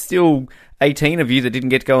still 18 of you that didn't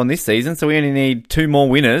get to go on this season, so we only need 2 more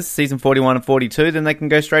winners, season 41 and 42, then they can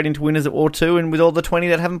go straight into Winners at War 2 and with all the 20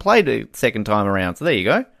 that haven't played a second time around. So there you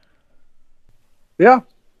go. Yeah.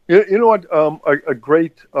 You know what? A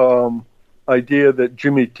great idea that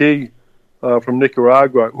Jimmy T from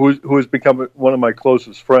Nicaragua, who has become one of my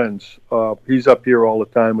closest friends. He's up here all the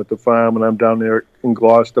time at the farm, and I'm down there in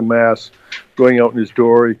Gloucester, Mass, going out in his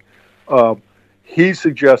dory. He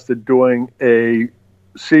suggested doing a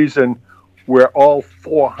season where all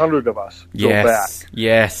 400 of us go back.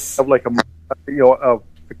 Yes. Have like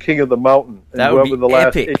a king of the mountain, and that would be the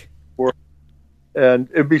last epic. 8 were. And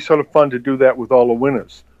it'd be sort of fun to do that with all the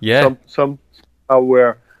winners. Yeah. Somehow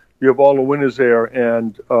where you have all the winners there,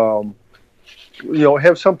 and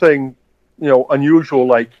have something unusual,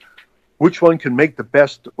 like which one can make the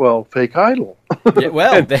best fake idol. Yeah,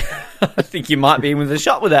 well, I think you might be in with a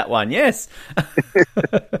shot with that one. Yes.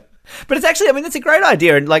 But it's actually, that's a great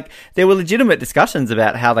idea. And there were legitimate discussions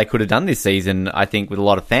about how they could have done this season, I think, with a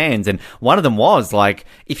lot of fans. And one of them was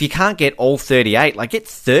if you can't get all 38, get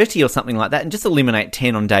 30 or something like that and just eliminate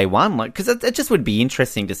 10 on day one. Because it just would be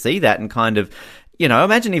interesting to see that and kind of,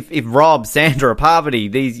 imagine if Rob, Sandra, Parvati,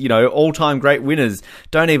 these, all-time great winners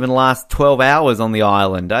don't even last 12 hours on the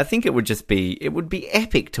island. I think it would be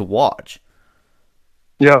epic to watch.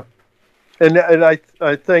 Yeah. And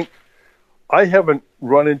I think I haven't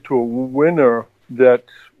run into a winner that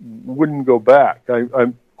wouldn't go back. I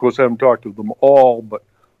of course, haven't talked to them all, but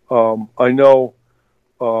I know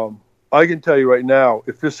I can tell you right now,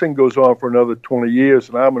 if this thing goes on for another 20 years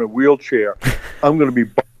and I'm in a wheelchair, I'm going to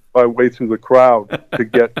be my way through the crowd to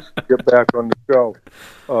get back on the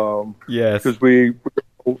show. Yes, because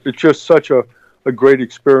it's just such a great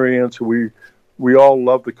experience. We all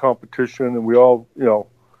love the competition, and we all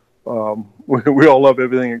we all love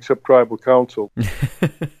everything except tribal council.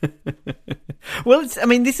 Well,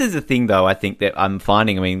 this is the thing, though, I think that I'm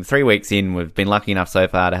finding. 3 weeks in, we've been lucky enough so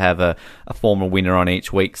far to have a former winner on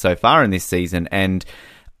each week so far in this season. And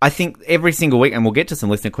I think every single week, and we'll get to some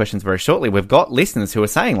listener questions very shortly, we've got listeners who are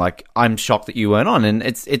saying, I'm shocked that you weren't on. And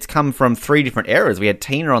it's come from 3 different eras. We had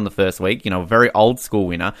Tina on the first week, a very old school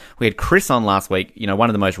winner. We had Chris on last week, one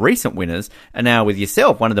of the most recent winners. And now with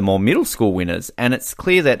yourself, one of the more middle school winners. And it's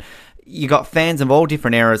clear that you got fans of all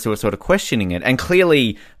different eras who are sort of questioning it. And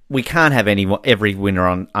clearly, we can't have every winner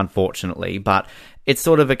on, unfortunately. But it's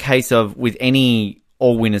sort of a case of, with any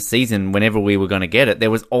all-winners season, whenever we were going to get it, there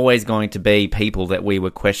was always going to be people that we were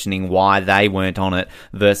questioning why they weren't on it,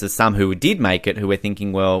 versus some who did make it, who were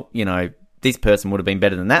thinking, well, this person would have been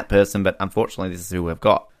better than that person, but unfortunately, this is who we've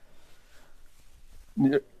got.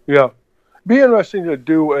 Yeah. It'd be interesting to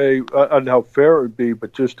do I don't know how fair it would be,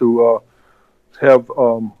 but just to have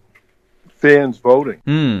fans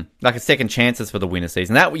voting. Like a second chances for the winner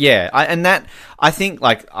season. I think,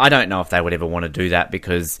 I don't know if they would ever want to do that,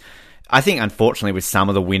 because I think, unfortunately, with some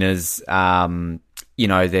of the winners,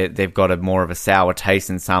 they've got more of a sour taste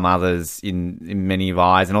than some others in many of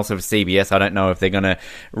eyes. And also for CBS, I don't know if they're going to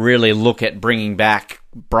really look at bringing back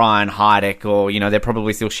Brian Heideck, or, they're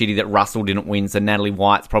probably still shitty that Russell didn't win, so Natalie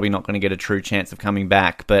White's probably not going to get a true chance of coming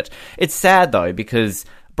back. But it's sad, though, because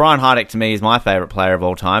Brian Heideck, to me, is my favourite player of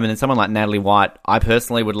all time. And then someone like Natalie White, I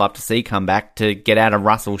personally would love to see come back to get out of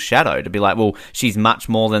Russell's shadow, to be like, well, she's much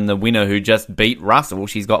more than the winner who just beat Russell.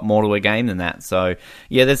 She's got more to her game than that. So,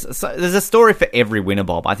 yeah, there's a story for every winner,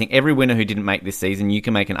 Bob. I think every winner who didn't make this season, you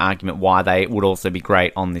can make an argument why they would also be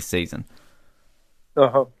great on this season.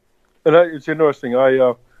 Uh-huh. And it's interesting.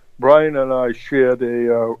 Brian and I shared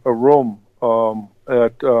a room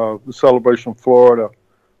at the Celebration Florida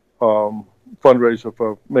fundraiser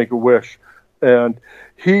for Make-A-Wish, and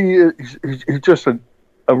he's just a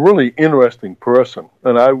really interesting person,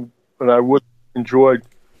 and I would enjoyed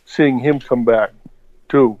seeing him come back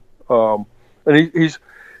too. And he's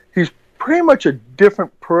pretty much a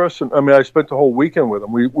different person. I spent the whole weekend with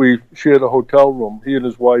him. We shared a hotel room, he and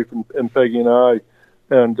his wife and Peggy and I,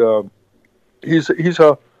 and he's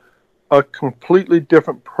a completely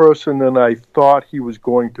different person than I thought he was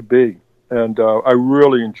going to be. And I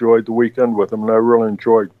really enjoyed the weekend with him, and I really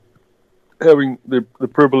enjoyed having the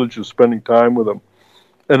privilege of spending time with him.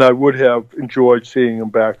 And I would have enjoyed seeing him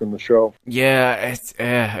back on the show. Yeah,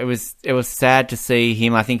 it was sad to see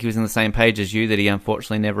him. I think he was on the same page as you, that he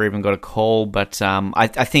unfortunately never even got a call. But I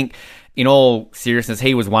think, in all seriousness,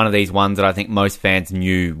 he was one of these ones that I think most fans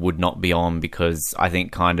knew would not be on, because I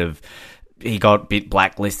think kind of, he got a bit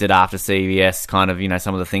blacklisted after CBS, kind of,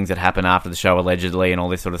 some of the things that happened after the show allegedly and all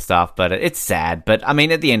this sort of stuff. But it's sad. But, I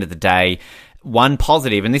mean, at the end of the day, one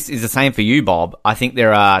positive, and this is the same for you, Bob, I think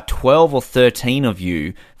there are 12 or 13 of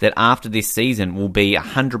you that after this season will be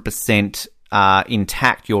 100%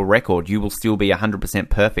 intact your record. You will still be 100%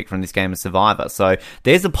 perfect from this game of Survivor. So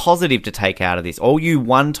there's a positive to take out of this. All you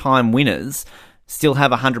one-time winners still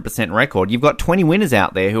have a 100% record. You've got 20 winners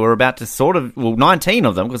out there who are about to 19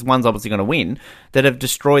 of them, because one's obviously going to win, that have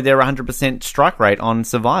destroyed their 100% strike rate on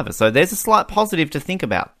Survivor. So there's a slight positive to think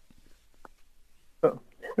about.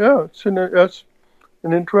 Yeah, that's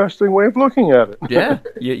an interesting way of looking at it. Yeah,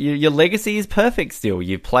 your legacy is perfect still.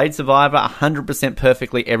 You've played Survivor 100%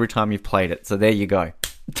 perfectly every time you've played it. So there you go.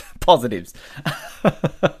 Positives.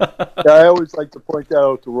 I always like to point that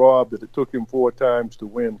out to Rob that it took him 4 times to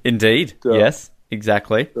win. Indeed, yes.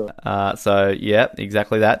 Exactly. So, yeah,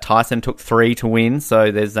 exactly that. Tyson took 3 to win,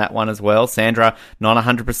 so there's that one as well. Sandra, not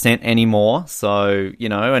 100% anymore, so,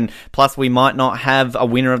 and plus we might not have a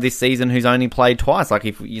winner of this season who's only played twice. Like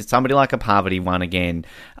if somebody like a Parvati won again,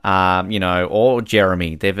 or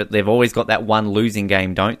Jeremy. They've always got that one losing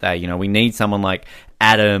game, don't they? We need someone like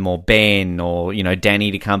Adam or Ben or,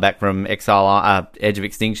 Danny to come back from Exile, Edge of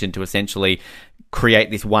Extinction to essentially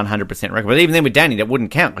create this 100% record. But even then with Danny, that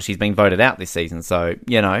wouldn't count because she's been voted out this season. So,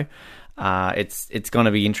 it's going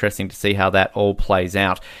to be interesting to see how that all plays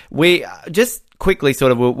out. We just quickly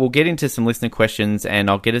we'll get into some listener questions and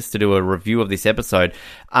I'll get us to do a review of this episode.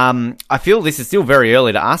 I feel this is still very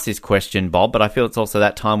early to ask this question, Bob, but I feel it's also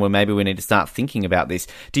that time where maybe we need to start thinking about this.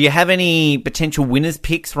 Do you have any potential winners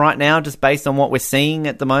picks right now, just based on what we're seeing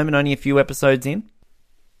at the moment, only a few episodes in?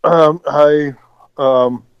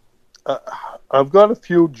 I've got a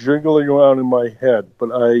few jiggling around in my head, but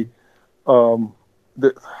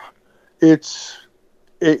it's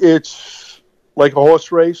like a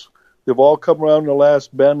horse race. They've all come around the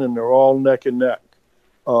last bend, and they're all neck and neck.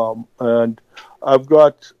 And I've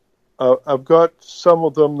got some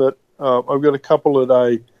of them that I've got a couple that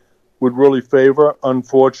I would really favor.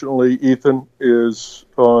 Unfortunately, Ethan is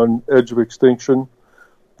on Edge of Extinction,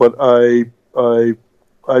 but I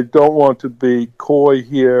don't want to be coy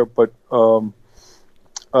here, but and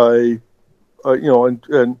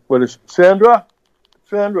what is Sandra?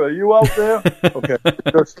 Sandra, are you out there? Okay,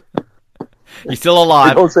 you're still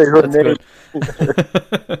alive. Don't say her name.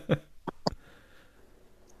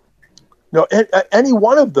 No, any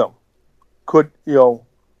one of them could,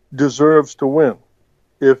 deserves to win.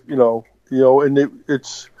 If and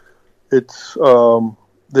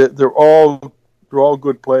they're all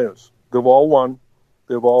good players. They've all won.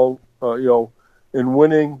 They've all in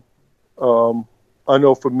winning. I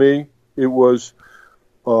know for me, it was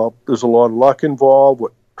there's a lot of luck involved.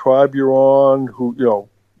 What tribe you're on, who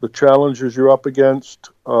the challenges you're up against.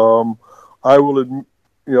 I will,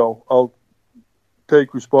 I'll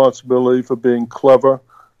take responsibility for being clever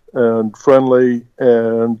and friendly,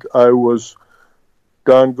 and I was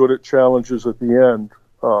darn good at challenges at the end.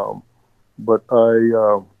 But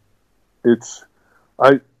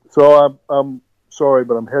I'm sorry,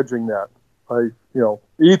 but I'm hedging that.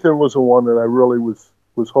 Ethan was the one that I really was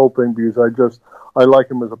hoping, because I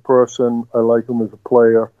like him as a person, I like him as a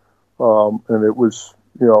player, and it was,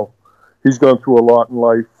 he's gone through a lot in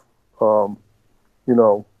life,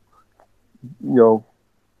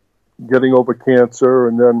 getting over cancer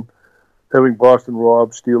and then having Boston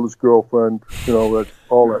Rob steal his girlfriend, all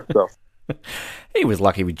that stuff. He was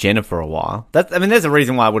lucky with Jenna for a while. There's a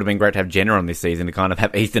reason why it would have been great to have Jenna on this season, to kind of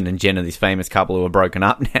have Ethan and Jenna, this famous couple who are broken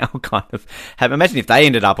up now, kind of have. Imagine if they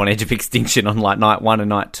ended up on Edge of Extinction on like night 1 and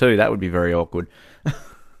night 2. That would be very awkward.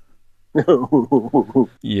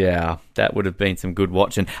 Yeah, that would have been some good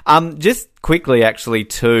watching. Just quickly, actually,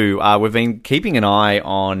 too, we've been keeping an eye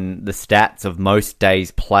on the stats of most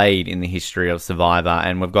days played in the history of Survivor,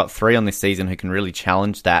 and we've got 3 on this season who can really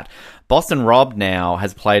challenge that. Boston Rob now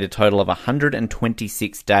has played a total of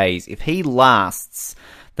 126 days. If he lasts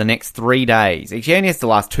the next 3 days, he only has to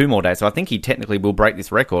last 2 more days, so I think he technically will break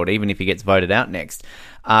this record, even if he gets voted out next.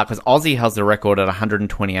 Because Aussie has the record at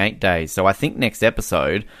 128 days. So I think next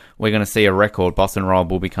episode, we're going to see a record. Boston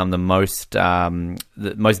Rob will become the most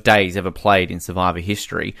days ever played in Survivor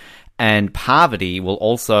history. And Parvati will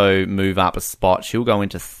also move up a spot. She'll go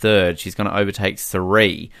into 3rd. She's going to overtake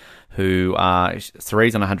Sari, who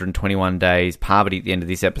Sari's on 121 days. Parvati at the end of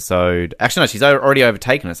this episode... Actually, no, she's already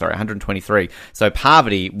overtaken her, 123. So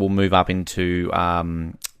Parvati will move up into...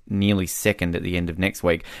 nearly 2nd at the end of next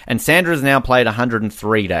week. And Sandra's now played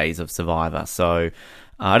 103 days of Survivor. So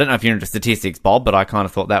I don't know if you're into statistics, Bob, but I kind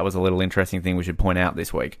of thought that was a little interesting thing we should point out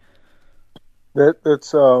this week.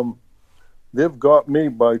 That's they've got me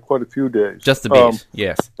by quite a few days. Just a bit,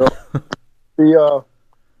 yes.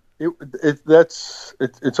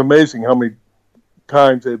 It's amazing how many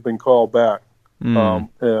times they've been called back, and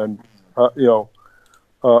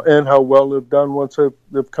how well they've done once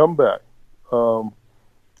they've come back. It'll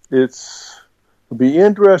be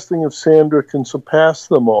interesting if Sandra can surpass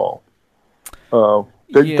them all.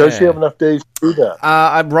 Does she have enough days to do that?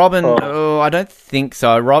 Robin, I don't think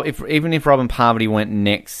so. Even if Robin Parvati went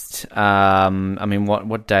next,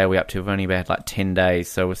 what day are we up to? We've only about 10 days,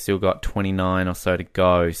 so we've still got 29 or so to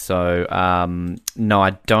go. So, no, I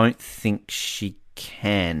don't think she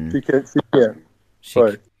can. She can.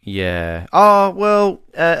 Right. Yeah. Oh, well,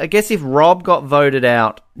 I guess if Rob got voted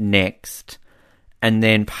out next, and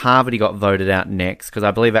then Parvati got voted out next, because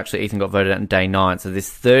I believe actually Ethan got voted out on day 9, so there's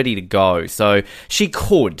 30 to go. So she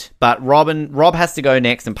could, but Rob has to go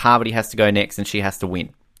next, and Parvati has to go next, and she has to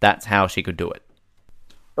win. That's how she could do it.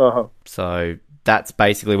 Uh-huh. So that's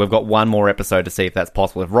basically, we've got one more episode to see if that's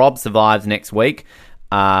possible. If Rob survives next week,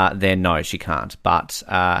 then no, she can't. But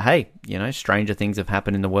hey, stranger things have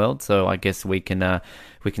happened in the world, so I guess we can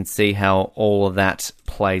see how all of that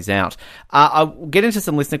plays out. I'll get into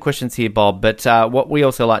some listener questions here, Bob, but what we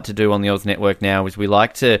also like to do on the Oz Network now is we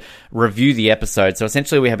like to review the episode. So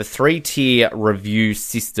essentially we have a 3-tier review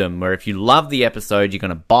system where if you love the episode, you're going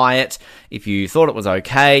to buy it. If you thought it was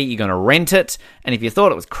okay, you're going to rent it. And if you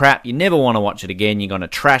thought it was crap, you never want to watch it again. You're going to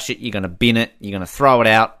trash it, you're going to bin it, you're going to throw it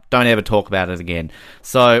out. Don't ever talk about it again.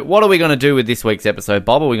 So what are we going to do with this week's episode,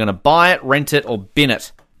 Bob? Are we going to buy it, rent it, or bin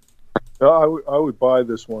it? I would buy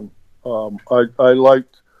this one. I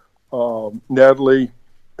liked Natalie,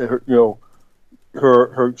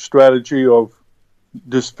 her strategy of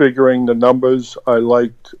disfiguring the numbers. I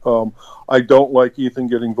liked. I don't like Ethan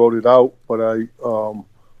getting voted out, but I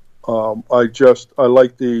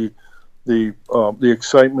like the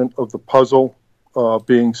excitement of the puzzle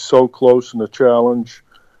being so close in the challenge.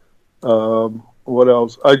 What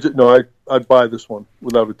else? I'd buy this one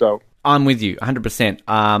without a doubt. I'm with you, 100%.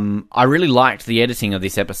 I really liked the editing of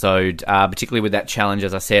this episode, particularly with that challenge,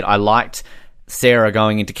 as I said. I liked Sarah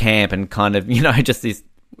going into camp and kind of, just this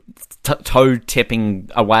toe-tapping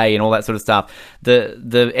away and all that sort of stuff.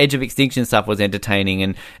 The Edge of Extinction stuff was entertaining,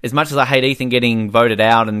 and as much as I hate Ethan getting voted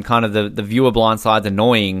out and kind of the viewer blindside's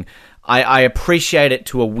annoying, I appreciate it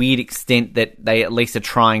to a weird extent that they at least are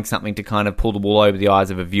trying something to kind of pull the wool over the eyes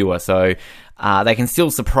of a viewer. So they can still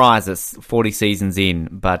surprise us 40 seasons in,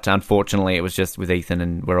 but unfortunately it was just with Ethan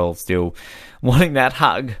and we're all still wanting that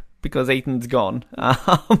hug because Ethan's gone.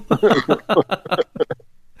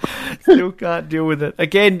 Still can't deal with it.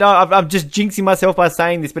 Again, no, I'm just jinxing myself by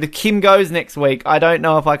saying this, but if Kim goes next week, I don't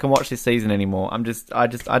know if I can watch this season anymore. I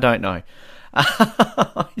don't know.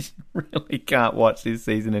 I really can't watch this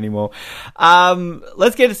season anymore.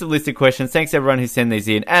 Let's get to some listener questions. Thanks everyone who sent these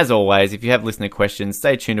in. As always, if you have listener questions,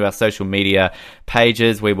 stay tuned to our social media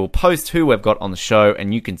pages. We will post who we've got on the show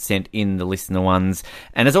and you can send in the listener ones.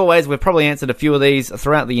 And as always, we've probably answered a few of these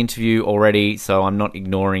throughout the interview already, so I'm not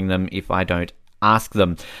ignoring them if I don't ask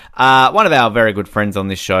them. One of our very good friends on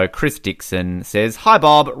this show, Chris Dixon, says, "Hi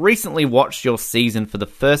Bob, recently watched your season for the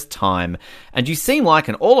first time and you seem like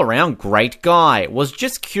an all-around great guy. Was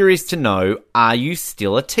just curious to know, are you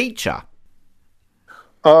still a teacher?"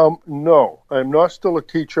 No, I'm not still a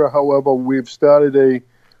teacher. However, we've started a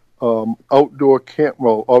outdoor camp,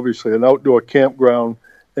 well, obviously an outdoor campground,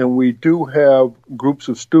 and we do have groups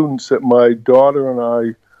of students that my daughter and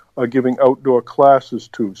I are giving outdoor classes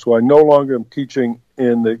to. So I no longer am teaching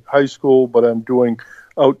in the high school, but I'm doing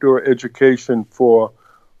outdoor education for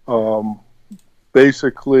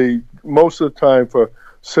basically most of the time for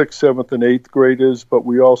 6th, 7th, and 8th graders, but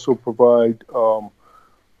we also provide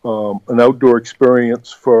an outdoor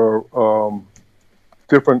experience for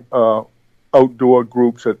different outdoor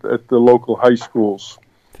groups at the local high schools.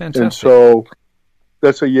 Fantastic. And so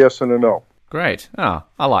that's a yes and a no. Great. Oh,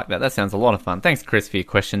 I like that. That sounds a lot of fun. Thanks, Chris, for your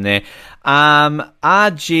question there.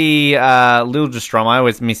 RG Lildestrom, I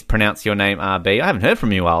always mispronounce your name, RB. I haven't heard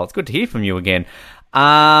from you in a while. It's good to hear from you again.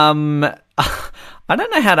 I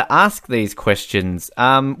don't know how to ask these questions.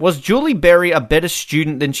 Was Julie Berry a better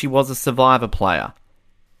student than she was a Survivor player?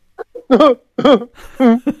 I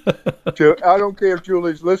don't care if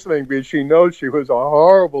Julie's listening, because she knows she was a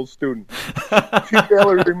horrible student. She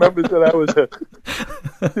barely remembers that I was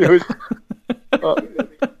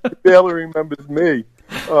she barely remembers me.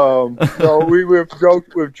 No,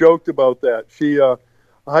 we've joked about that. She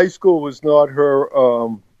high school was not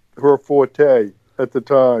her forte at the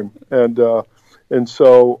time, and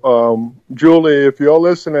so Julie, if you're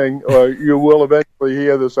listening, you will eventually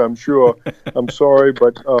hear this, I'm sure. I'm sorry,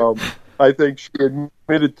 but I think she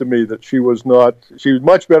admitted to me that she was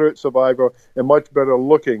much better at Survivor and much better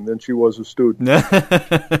looking than she was a student.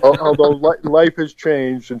 Although life has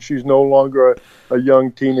changed and she's no longer a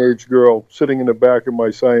young teenage girl sitting in the back of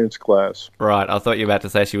my science class. Right, I thought you were about to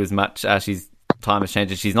say she was much, time has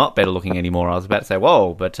changed and she's not better looking anymore. I was about to say,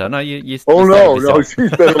 whoa, but no, you no,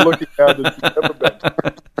 she's better looking now than she's ever been.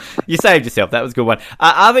 You saved yourself. That was a good one.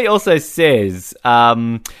 Avi also says,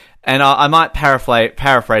 and I might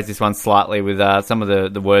paraphrase this one slightly with some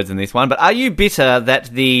of the words in this one, but are you bitter that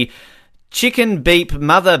the chicken beep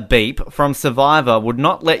mother beep from Survivor would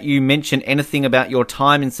not let you mention anything about your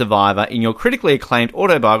time in Survivor in your critically acclaimed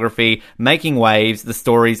autobiography, Making Waves, The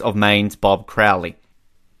Stories of Maine's Bob Crowley?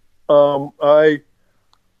 I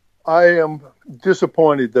am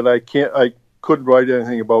disappointed that I couldn't write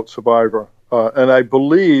anything about Survivor. And I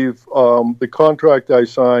believe the contract I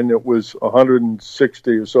signed, it was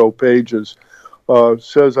 160 or so pages,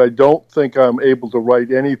 says I don't think I'm able to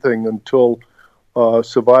write anything until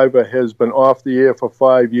Survivor has been off the air for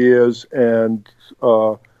 5 years and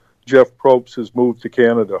Jeff Probst has moved to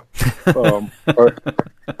Canada.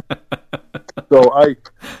 So I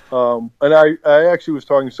actually was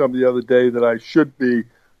talking to somebody the other day that I should be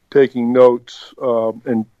taking notes,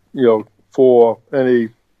 and for any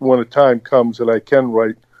when a time comes that I can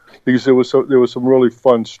write, because there was some really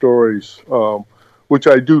fun stories, which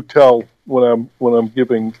I do tell when I'm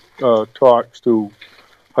giving talks to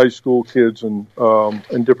high school kids and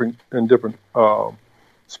different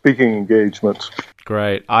speaking engagements.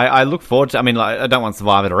 Great. I look forward to, I don't want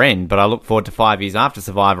Survivor to end, but I look forward to 5 years after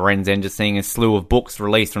Survivor ends and just seeing a slew of books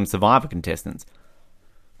released from Survivor contestants.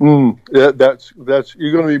 Yeah, that's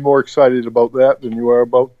you're going to be more excited about that than you are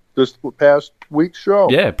about this past week's show.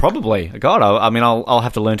 Yeah, probably. God, I'll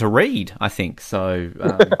have to learn to read, I think. So,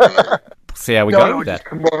 see how we go with that.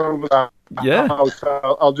 Come over yeah,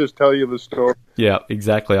 I'll just tell you the story. Yeah,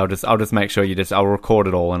 exactly. I'll just make sure I'll record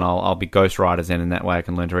it all, and I'll be ghostwriters in that way I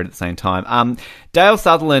can learn to read at the same time. Dale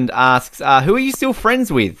Sutherland asks, who are you still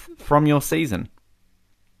friends with from your season?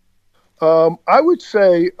 I would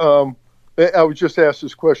say, I was just asked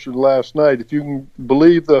this question last night. If you can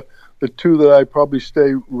believe the two that I probably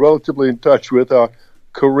stay relatively in touch with are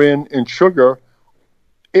Corinne and Sugar,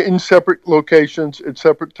 in separate locations, at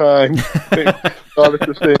separate times, not at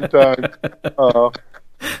the same time.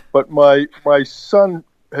 But my son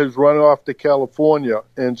has run off to California,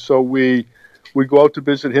 and so we go out to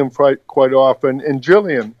visit him quite often. And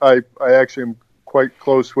Jillian, I actually am quite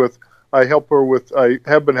close with. I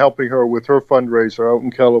have been helping her with her fundraiser out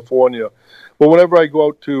in California. But whenever I go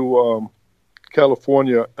out to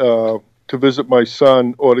California to visit my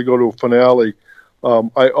son or to go to a finale,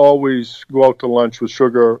 I always go out to lunch with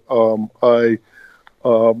Sugar. I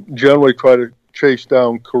generally try to chase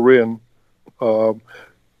down Corinne.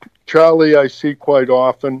 Charlie I see quite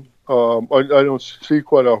often. I don't see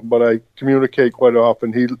quite often, but I communicate quite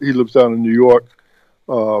often. He lives down in New York,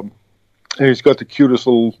 and he's got the cutest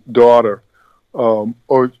little daughter.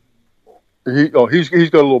 He's got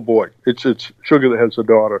a little boy. It's Sugar that has a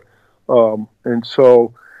daughter, and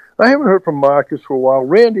so. I haven't heard from Marcus for a while.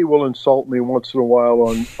 Randy will insult me once in a while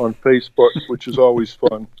on Facebook, which is always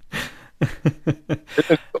fun.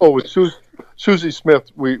 With Susie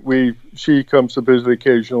Smith, she comes to visit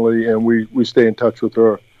occasionally, and we stay in touch with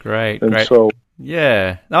her. Great. So,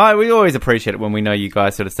 yeah. No, we always appreciate it when we know you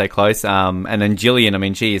guys sort of stay close. And then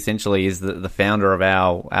Jillian, she essentially is the founder of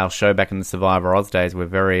our show back in the Survivor Oz days. We're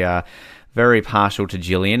very partial to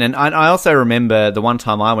Jillian. And I also remember the one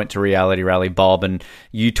time I went to Reality Rally, Bob, and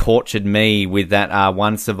you tortured me with that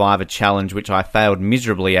one Survivor challenge, which I failed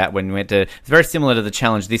miserably at when we went to... It's very similar to the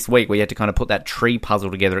challenge this week, where you had to kind of put that tree puzzle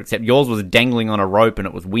together, except yours was dangling on a rope and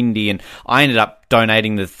it was windy, and I ended up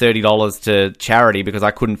donating the $30 to charity because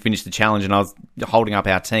I couldn't finish the challenge and I was holding up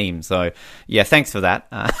our team. So, yeah, thanks for that.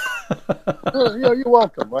 Yeah, you're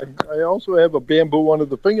welcome. I also have a bamboo under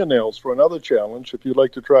the fingernails for another challenge, if you'd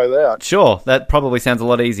like to try that. Sure, that probably sounds a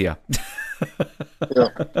lot easier. Yeah.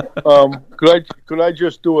 Could I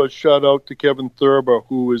just do a shout out to Kevin Thurber,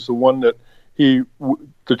 who is the one that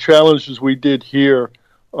the challenges we did here.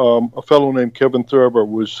 A fellow named Kevin Thurber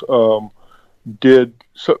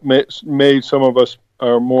made some of us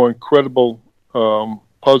our more incredible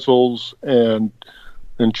puzzles and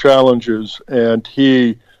challenges, and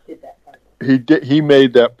he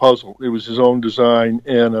made that puzzle. It was his own design,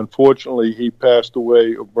 and unfortunately, he passed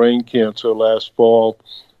away of brain cancer last fall.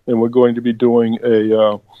 And we're going to be doing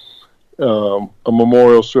a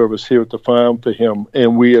memorial service here at the farm for him,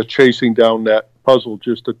 and we are chasing down that puzzle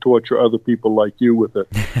just to torture other people like you with it.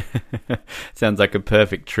 Sounds like a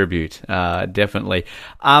perfect tribute, definitely.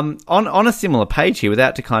 On a similar page here,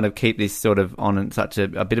 without to kind of keep this sort of on such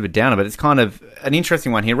a bit of a downer, but it's kind of an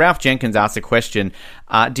interesting one here. Ralph Jenkins asked a question.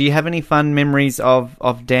 Do you have any fun memories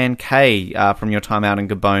of Dan Kay from your time out in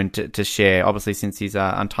Gabon to share, obviously since his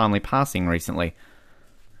untimely passing recently?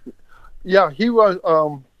 Yeah, he was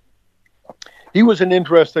an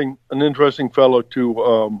interesting fellow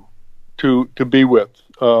to be with.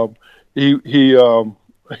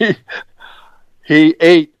 He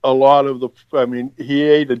ate a lot of he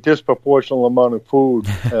ate a disproportional amount of food,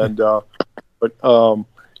 and but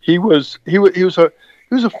he was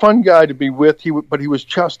a fun guy to be with. But he was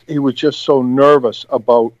just so nervous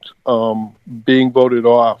about being voted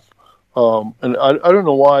off, and I don't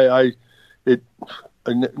know why it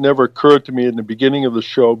never occurred to me in the beginning of the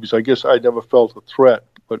show, because I guess I never felt a threat.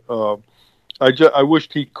 But I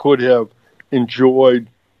wished he could have enjoyed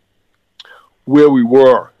where we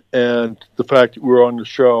were and the fact that we were on the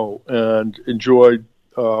show, and enjoyed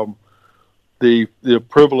the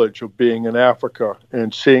privilege of being in Africa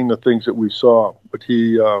and seeing the things that we saw. But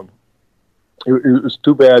it was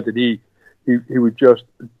too bad that he was just,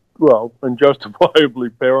 unjustifiably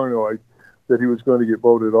paranoid that he was going to get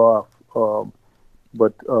voted off.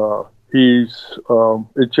 But he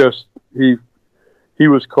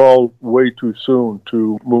was called way too soon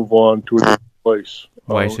to move on to a different place.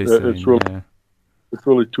 Way too soon. It's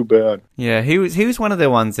really too bad. Yeah, he was one of the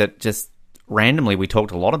ones that just randomly we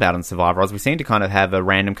talked a lot about in Survivor Oz. We seem to kind of have a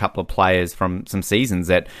random couple of players from some seasons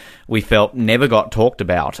that we felt never got talked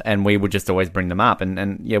about, and we would just always bring them up.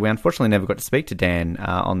 And we unfortunately never got to speak to Dan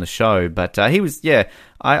on the show. But he was, I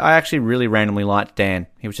actually really randomly liked Dan.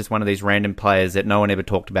 He was just one of these random players that no one ever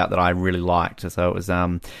talked about that I really liked. So it was,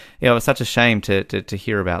 it was such a shame to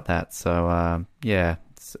hear about that. So,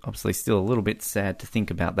 it's obviously still a little bit sad to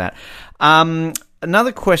think about that.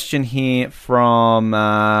 Another question here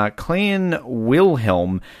from Clean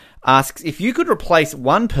Wilhelm asks, if you could replace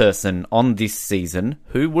one person on this season,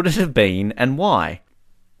 who would it have been and why?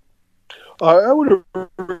 I would have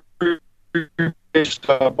replaced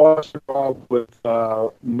Boston Bob with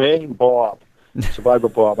Maine Bob, Survivor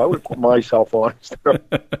Bob. I would put myself on. But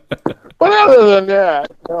other than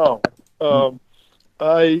that, no.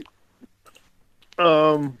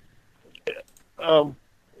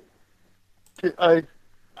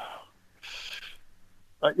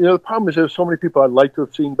 The problem is there's so many people I'd like to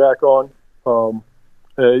have seen back on.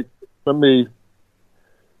 I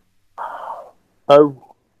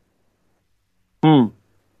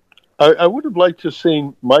would have liked to have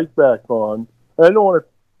seen Mike back on. I don't want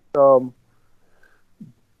to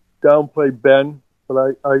downplay Ben,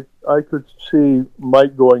 but I could see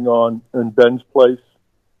Mike going on in Ben's place,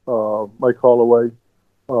 Mike Holloway.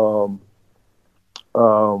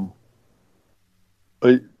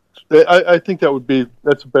 I think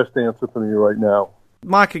that's the best answer for me right now.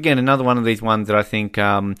 Mike, again, another one of these ones that I think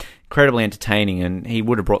incredibly entertaining, and he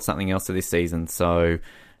would have brought something else to this season. So,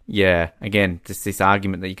 yeah, again, just this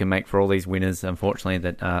argument that you can make for all these winners, unfortunately,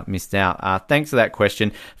 that missed out. Thanks for that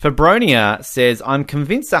question. Fabronia says, I'm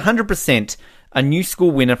convinced 100% a new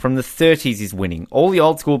school winner from the 30s is winning. All the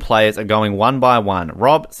old school players are going one by one.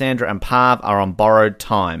 Rob, Sandra, and Pav are on borrowed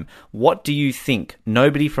time. What do you think?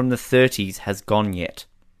 Nobody from the 30s has gone yet.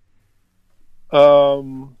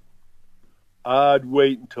 I'd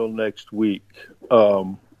wait until next week.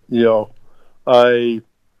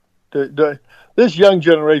 This young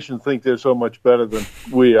generation think they're so much better than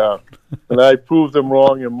we are, and I proved them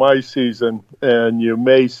wrong in my season, and you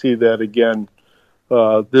may see that again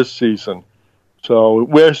this season. So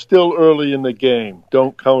we're still early in the game.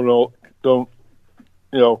 Don't count out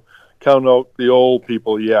the old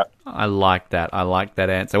people yet. I like that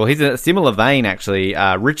answer. Well, here's a similar vein, actually.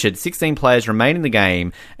 Richard, 16 players remain in the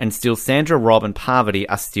game, and still Sandra, Rob, and Parvati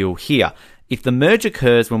are still here. If the merge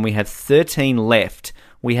occurs when we have 13 left,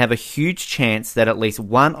 we have a huge chance that at least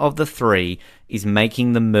one of the three is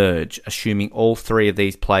making the merge, assuming all three of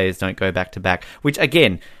these players don't go back-to-back, which,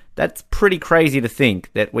 again, that's pretty crazy to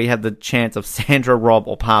think that we have the chance of Sandra, Rob,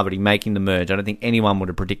 or Parvati making the merge. I don't think anyone would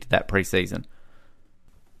have predicted that pre-season.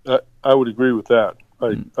 I would agree with that.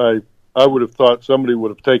 I would have thought somebody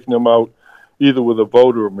would have taken them out either with a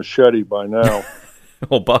vote or a machete by now.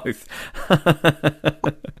 Or both.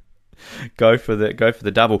 Go for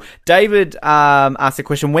the double. David asked a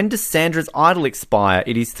question: when does Sandra's idol expire?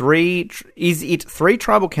 Is it three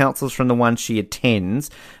tribal councils from the one she attends,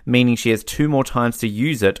 meaning she has 2 more times to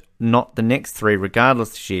use it, not the next 3,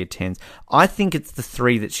 regardless if she attends? I think it's the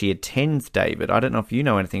 3 that she attends, David. I don't know if you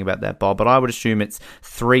know anything about that, Bob, but I would assume it's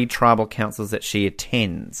 3 tribal councils that she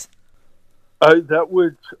attends.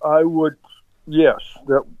 I would, yes,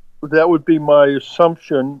 that would be my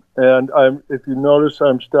assumption. And if you notice,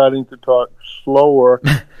 I'm starting to talk slower,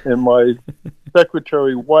 and my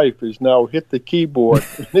secretary wife has now hit the keyboard.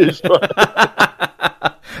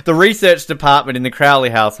 The research department in the Crowley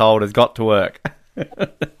household has got to work.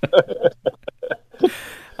 But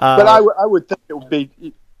I would think it would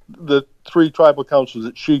be the 3 tribal councils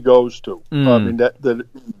that she goes to. I mean, that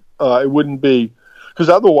it wouldn't be, because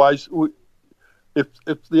otherwise, if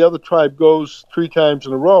the other tribe goes 3 times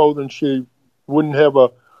in a row, then she wouldn't have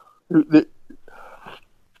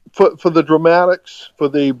for the dramatics, for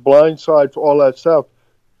the blind side, for all that stuff.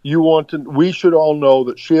 We should all know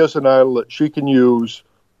that she has an idol that she can use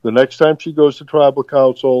the next time she goes to tribal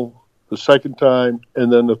council, the second time,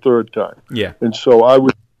 and then the third time. Yeah. And so I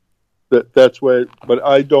would. That's where, but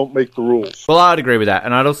I don't make the rules. Well, I'd agree with that,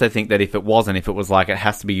 and I'd also think that if it was like it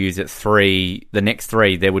has to be used at 3, the next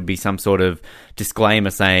 3, there would be some sort of disclaimer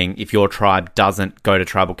saying if your tribe doesn't go to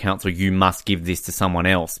tribal council, you must give this to someone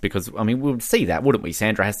else. Because I mean, we would see that, wouldn't we?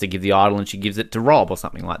 Sandra has to give the idol, and she gives it to Rob or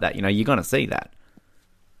something like that. You know, you're going to see that.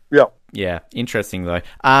 Yeah. Yeah, interesting though.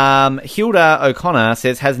 Hilda O'Connor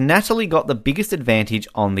says, has Natalie got the biggest advantage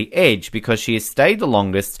on the edge because she has stayed the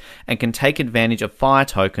longest and can take advantage of fire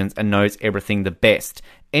tokens and knows everything the best?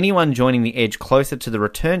 Anyone joining the edge closer to the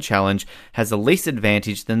return challenge has the least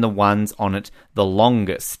advantage than the ones on it the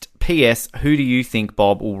longest. P.S. Who do you think,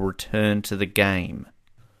 Bob, will return to the game?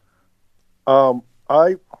 Okay,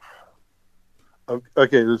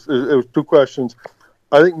 it was 2 questions.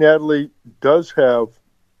 I think Natalie does have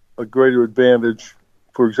a greater advantage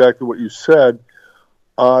for exactly what you said.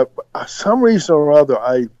 For some reason or other,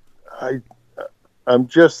 I'm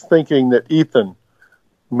just thinking that Ethan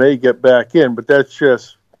may get back in, but that's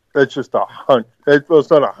just a hunch.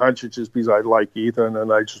 It's not a hunch. It's just because I like Ethan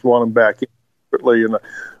and I just want him back in, and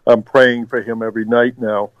I'm praying for him every night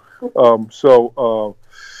now. It's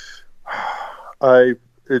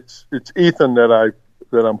Ethan that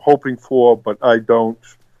I'm hoping for, but I don't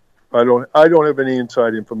have any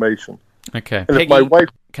inside information. Okay. And Peggy, if my wife,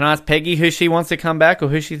 can I ask Peggy who she wants to come back or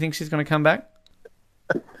who she thinks she's going to come back?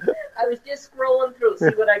 I was just scrolling through,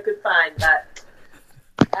 see what I could find, but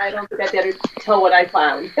I don't think I better tell what I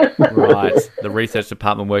found. Right. The research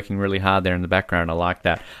department working really hard there in the background. I like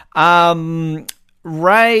that.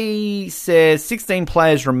 Ray says 16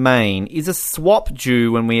 players remain. Is a swap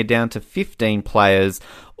due when we are down to 15 players,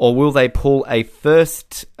 or will they pull a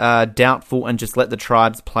first doubtful and just let the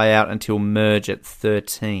tribes play out until merge at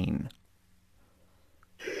 13?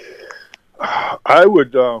 I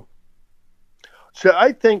would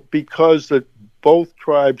I think because that both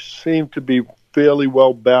tribes seem to be fairly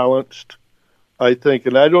well balanced, I think,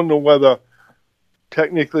 and I don't know whether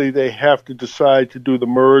technically they have to decide to do the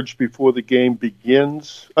merge before the game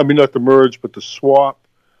begins. I mean, not the merge, but the swap.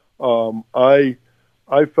 I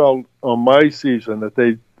felt on my season that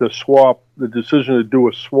the decision to do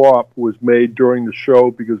a swap was made during the show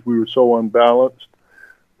because we were so unbalanced.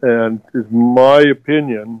 And it's my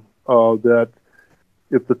opinion that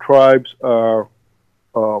if the tribes are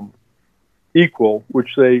equal,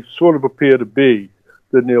 which they sort of appear to be,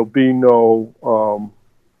 then there'll be no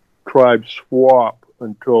tribe swap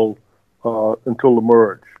until the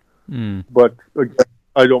merge. But again,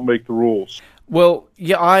 I don't make the rules. Well,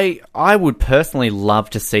 yeah, I would personally love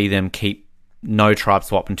to see them keep no tribe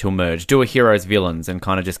swap until merge. Do a heroes villains and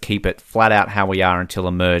kind of just keep it flat out how we are until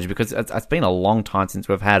a merge, because it's been a long time since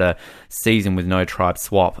we've had a season with no tribe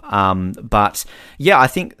swap. But yeah, I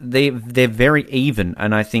think they're very even,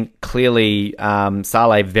 and I think clearly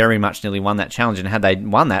Saleh very much nearly won that challenge, and had they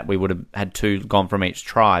won that, we would have had 2 gone from each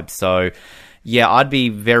tribe. So yeah, I'd be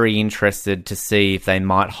very interested to see if they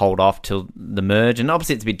might hold off till the merge. And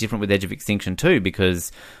obviously it's a bit different with Edge of Extinction too,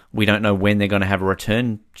 because we don't know when they're going to have a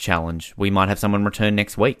return challenge. We might have someone return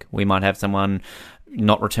next week. We might have someone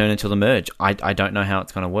not return until the merge. I don't know how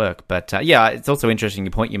it's going to work. But yeah, it's also interesting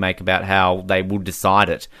the point you make about how they will decide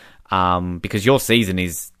it. Because your season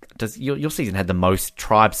your season had the most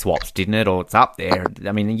tribe swaps, didn't it? Or it's up there.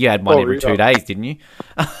 I mean, you had one every 2 days, didn't you?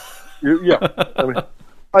 Yeah. I mean,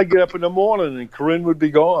 I get up in the morning and Corinne would be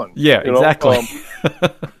gone. Yeah, exactly.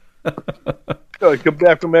 I come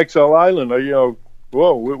back from Exile Island.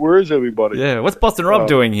 Whoa, where is everybody? Yeah, what's Boston Rob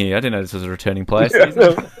doing here? I didn't know this was a returning player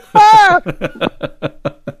season.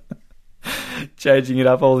 Changing it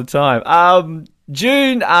up all the time.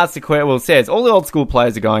 June asks a question. Well, says all the old school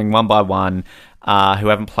players are going one by one who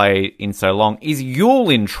haven't played in so long. Is Yule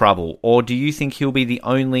in trouble, or do you think he'll be the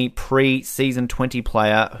only pre-season 20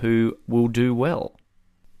 player who will do well?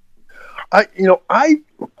 I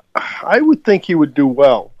would think he would do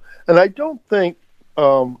well, and I don't think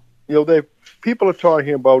they've people are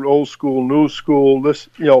talking about old school, new school. This,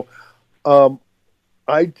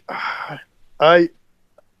 I,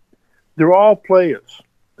 they're all players.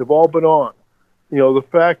 They've all been on. The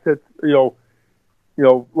fact that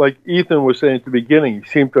like Ethan was saying at the beginning, he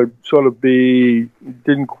seemed to sort of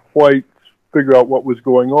didn't quite figure out what was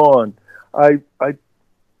going on. I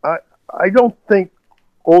don't think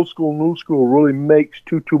old school, new school really makes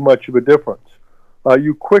too much of a difference.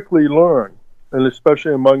 You quickly learn, and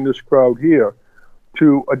especially among this crowd here,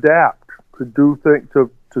 to adapt, to do things, to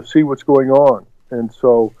see what's going on. And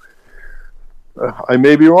so, I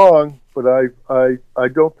may be wrong, but I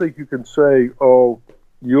don't think you can say, oh,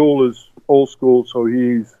 Yule is old school, so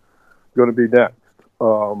he's going to be next.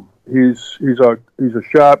 He's a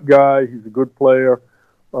sharp guy. He's a good player.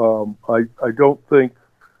 I don't think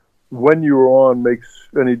when you're on makes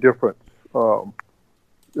any difference.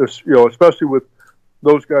 Especially with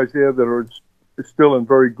those guys here that are still in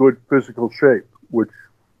very good physical shape, which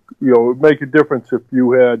would make a difference if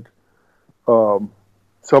you had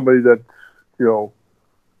somebody that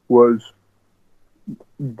was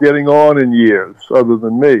getting on in years, other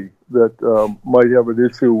than me, that might have an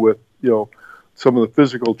issue with some of the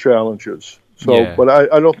physical challenges. So, yeah. But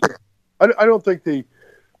I don't think the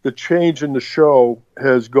change in the show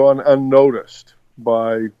has gone unnoticed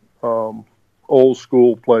by old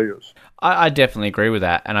school players. I definitely agree with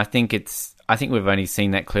that, and I think we've only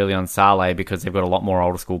seen that clearly on Saleh because they've got a lot more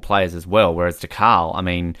older school players as well. Whereas to Carl, I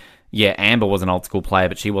mean, yeah, Amber was an old school player,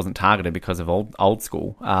 but she wasn't targeted because of old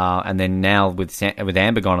school. And then now with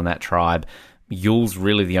Amber gone on that tribe, Yule's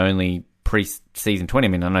really the only pre-season 20. I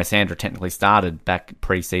mean, I know Sandra technically started back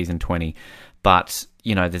pre-season 20, but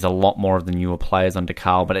there's a lot more of the newer players under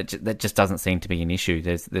Carl, but that just doesn't seem to be an issue.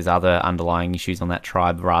 There's other underlying issues on that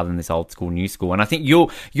tribe rather than this old school, new school. And I think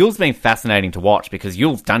Yule's been fascinating to watch because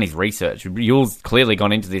Yule's done his research. Yule's clearly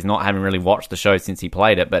gone into this not having really watched the show since he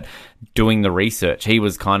played it, but doing the research. He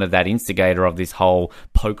was kind of that instigator of this whole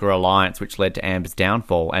poker alliance, which led to Amber's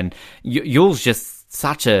downfall. And Yule's just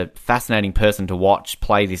such a fascinating person to watch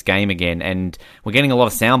play this game again, and we're getting a lot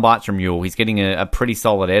of sound bites from Yule. He's getting a pretty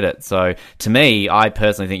solid edit. So to me, I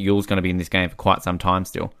personally think Yule's going to be in this game for quite some time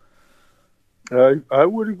still. I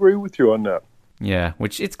would agree with you on that. Yeah,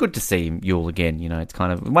 which it's good to see Yule again. It's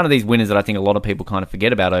kind of one of these winners that I think a lot of people kind of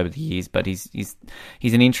forget about over the years, but he's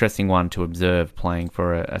an interesting one to observe playing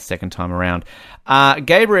for a second time around.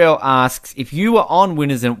 Gabriel asks, if you were on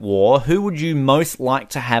Winners at War, who would you most like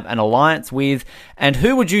to have an alliance with, and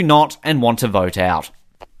who would you not and want to vote out?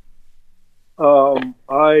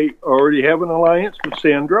 I already have an alliance with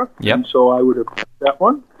Sandra, yep. And so I would have picked that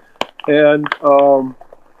one. And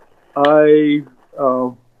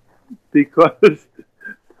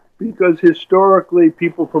because historically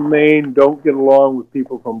people from Maine don't get along with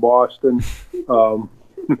people from Boston.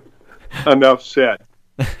 Enough said.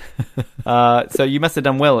 So you must have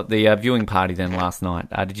done well at the viewing party then last night.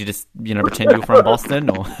 Did you just pretend you were from Boston,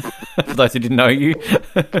 or for those who didn't know you?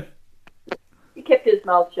 He kept his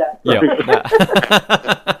mouth shut. Yeah.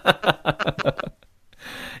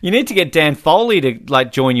 You need to get Dan Foley to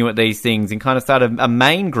join you at these things and kind of start a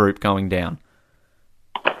main group going down.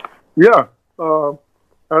 Yeah. I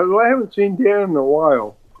haven't seen Dan in a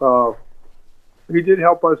while. He did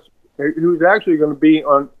help us. He was actually going to be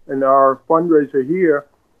in our fundraiser here.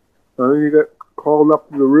 And he got called up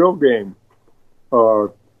to the real game.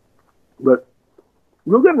 But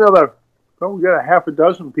we'll get we got a half a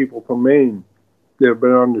dozen people from Maine that have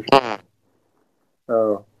been on the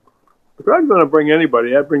show. If I was going to bring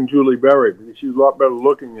anybody, I'd bring Julie Berry because she's a lot better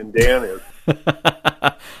looking than Dan is.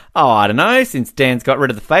 Oh, I don't know. Since Dan's got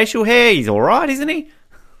rid of the facial hair, he's all right, isn't he?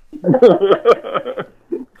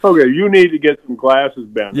 Okay, you need to get some glasses,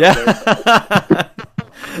 Ben. Yeah.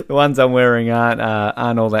 The ones I'm wearing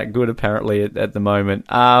aren't all that good, apparently, at the moment.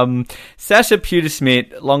 Sasha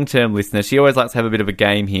Pewterschmidt, long-term listener, she always likes to have a bit of a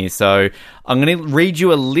game here. So I'm going to read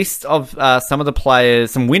you a list of some of the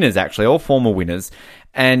players, some winners, actually, all former winners.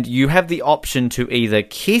 And you have the option to either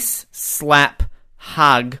kiss, slap,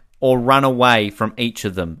 hug, or run away from each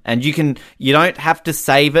of them. And you don't have to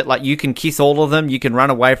save it. Like, you can kiss all of them. You can run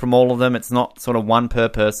away from all of them. It's not sort of one per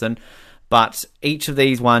person. But each of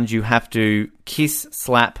these ones you have to kiss,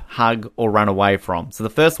 slap, hug, or run away from. So the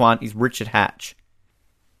first one is Richard Hatch.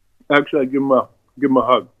 Actually, I'd give him a hug.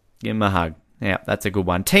 Give him a hug. Yeah, that's a good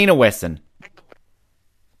one. Tina Wesson.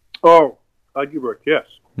 Oh, I'd give her a kiss.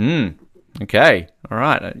 Okay. All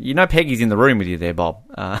right. Peggy's in the room with you there, Bob.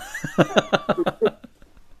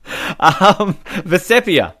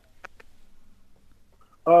 Vesepia.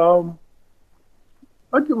 I'd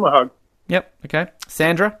give him a hug. Yep. Okay.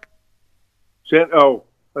 Sandra.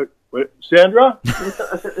 Wait, Sandra?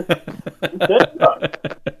 Sandra.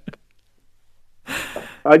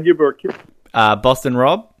 I'd give her a kiss. Boston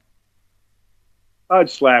Rob? I'd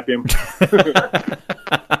slap him.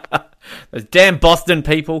 Those damn Boston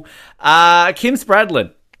people. Kim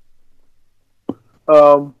Spradlin?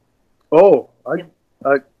 I'd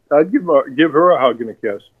give her a hug and a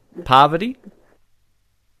kiss. Parvati?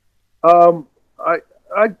 I'd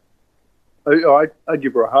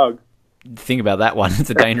give her a hug. Think about that one.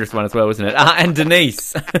 It's a dangerous one as well, isn't it? And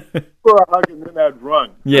Denise. For a hug and then I'd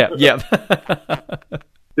run. Yeah.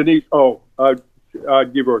 Denise,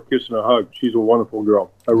 I'd give her a kiss and a hug. She's a wonderful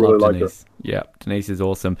girl. I really like her. Yeah, Denise is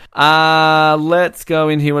awesome. Let's go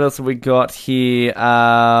in here. What else have we got here?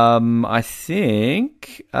 I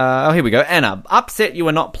think... here we go. Anna, upset you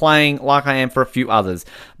are not playing like I am for a few others.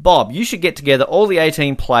 Bob, you should get together all the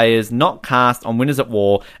 18 players not cast on Winners at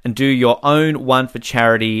War and do your own one for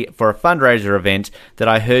charity for a fundraiser event that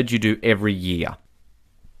I heard you do every year.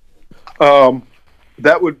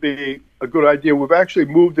 That would be a good idea. We've actually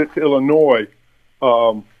moved it to Illinois,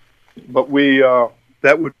 but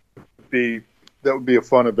that would be a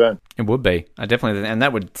fun event. It would be. I definitely, and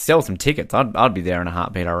that would sell some tickets. I'd be there in a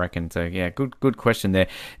heartbeat, I reckon. So yeah, good question there.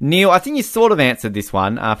 Neil, I think you sort of answered this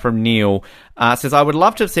one. From Neil, says, I would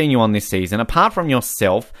love to have seen you on this season. Apart from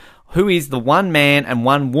yourself, who is the one man and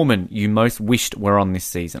one woman you most wished were on this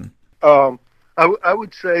season? I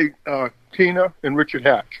would say Tina and Richard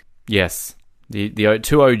Hatch. Yes. The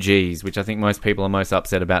two OGs, which I think most people are most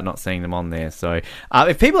upset about not seeing them on there. So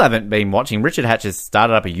if people haven't been watching, Richard Hatch has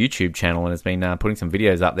started up a YouTube channel and has been putting some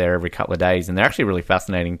videos up there every couple of days, and they're actually really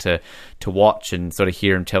fascinating to watch and sort of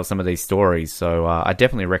hear him tell some of these stories. So I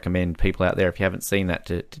definitely recommend people out there, if you haven't seen that,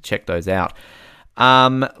 to check those out.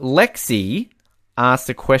 Lexi asked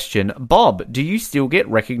a question. Bob, do you still get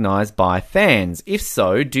recognised by fans? If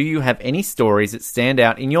so, do you have any stories that stand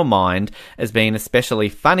out in your mind as being especially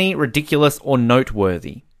funny, ridiculous, or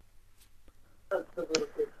noteworthy?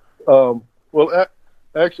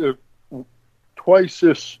 Actually, twice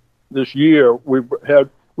this year we have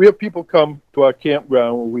people come to our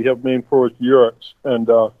campground where we have main forest yurts, and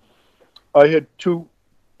I had two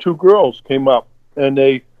girls came up, and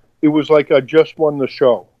it was like I just won the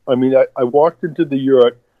show. I mean, I walked into the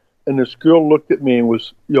yurt, and this girl looked at me and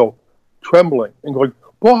was, trembling and going,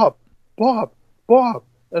 Bob.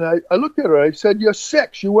 And I looked at her and I said, you're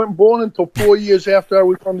 6. You weren't born until 4 years after I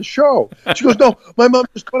was on the show. She goes, no, my mom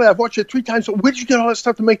just told me I've watched it 3 times. So where'd you get all that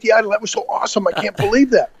stuff to make the idol? That was so awesome. I can't believe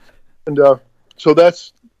that. And so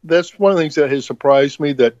that's one of the things that has surprised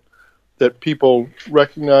me, that people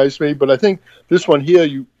recognize me. But I think this one here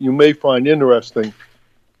you may find interesting.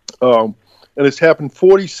 And it's happened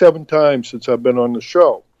 47 times since I've been on the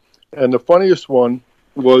show. And the funniest one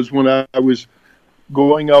was when I was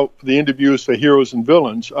going out for the interviews for Heroes and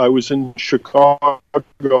Villains. I was in Chicago,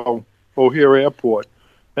 O'Hare Airport,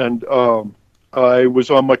 and I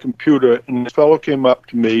was on my computer, and this fellow came up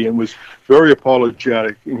to me and was very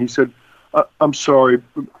apologetic. And he said, I'm sorry,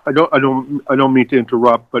 I don't mean to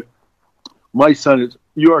interrupt, but my son is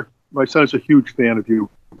a huge fan of you.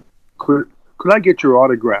 Could I get your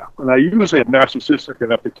autograph? And I usually am narcissistic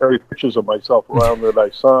and have to carry pictures of myself around that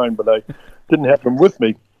I sign, but I didn't have them with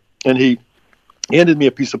me. And he handed me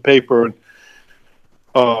a piece of paper, and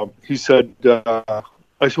he said, I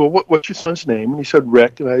said, well, what's your son's name? And he said,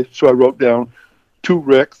 Rick. And so I wrote down, to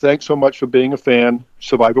Rick, thanks so much for being a fan,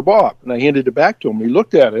 Survivor Bob. And I handed it back to him. He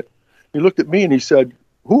looked at it. He looked at me, and he said,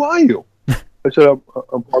 who are you? I said,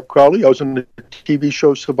 I'm Bob Crowley. I was on the TV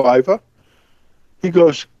show Survivor. He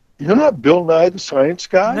goes, you're not Bill Nye the Science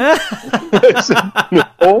Guy? I said,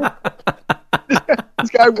 no.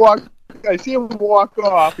 This guy I see him walk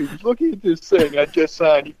off. He's looking at this thing I just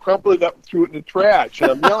signed. He crumpled it up and threw it in the trash.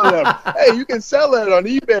 And I'm yelling at him, hey, you can sell that on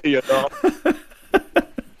eBay, you know.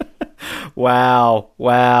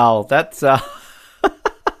 Wow. That's...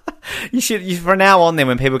 You should, from now on then,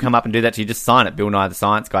 when people come up and do that to you, just sign it, Bill Nye the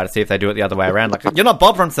Science Guy, to see if they do it the other way around. Like, you're not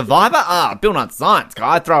Bob from Survivor? Bill Nye the Science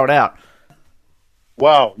Guy, throw it out.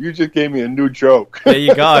 Wow, you just gave me a new joke. There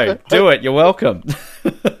you go. Do it. You're welcome.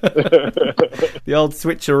 The old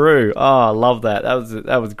switcheroo. Oh, I love that.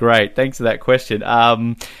 That was great. Thanks for that question.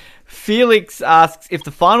 Felix asks, if the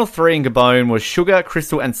final 3 in Gabon was Sugar,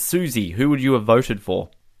 Crystal, and Susie, who would you have voted for?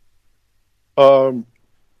 It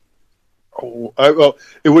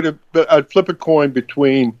would have. I'd flip a coin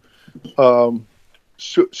between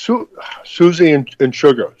Susie and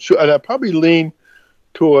Sugar, and I'd probably lean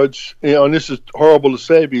towards, and this is horrible to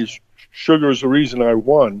say because Sugar is the reason I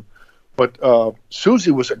won, but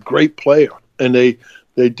Susie was a great player, and they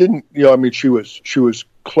didn't, she was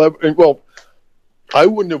clever, and I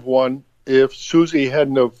wouldn't have won if Susie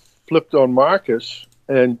hadn't have flipped on Marcus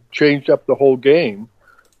and changed up the whole game.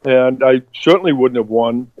 And I certainly wouldn't have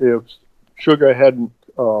won if Sugar hadn't,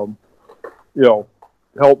 helped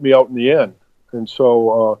me out in the end. And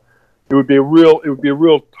so it would be a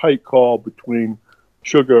real tight call between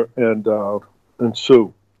Sugar and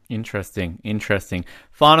Sue. Interesting.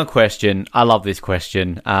 Final question. I love this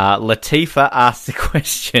question. Latifah asked the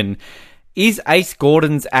question: is Ace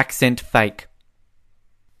Gordon's accent fake?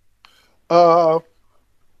 Well,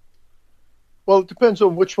 it depends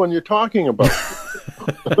on which one you're talking about.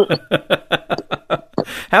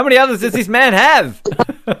 How many others does this man have?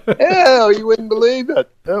 Hell, you wouldn't believe it.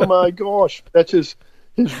 Oh my gosh, that's his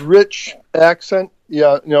rich accent.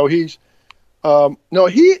 Yeah, he's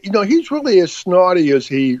he's really as snotty as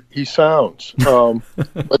he sounds.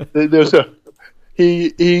 But there's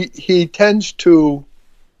he tends to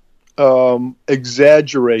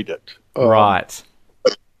exaggerate it. Right.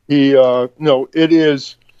 It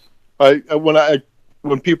is.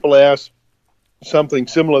 When people ask something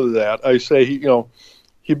similar to that, I say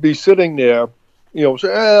he'd be sitting there, say,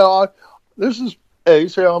 hey, this is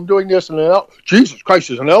Ace. I'm doing this, and Jesus Christ,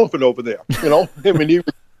 there's an elephant over there. I mean,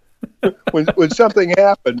 when something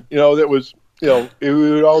happened, that was, it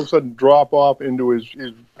would all of a sudden drop off into his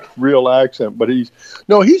real accent. But he's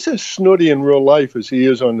as snooty in real life as he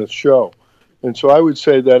is on the show, and so I would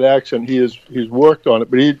say that accent he's worked on it,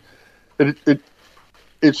 but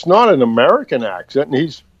it's not an American accent, and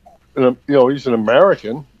he's an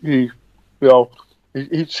American. He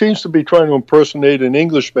seems to be trying to impersonate an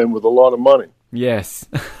Englishman with a lot of money. Yes,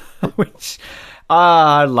 which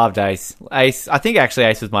I loved Ace. I think actually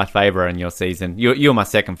Ace was my favorite in your season. You're my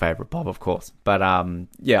second favorite, Bob, of course. But I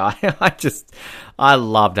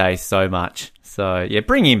loved Ace so much. So yeah,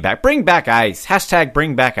 bring him back. Bring back Ace. #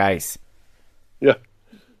 bring back Ace. Yeah.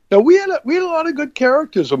 Now we had a lot of good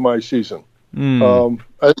characters in my season.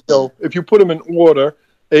 If you put them in order,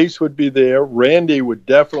 Ace would be there. Randy would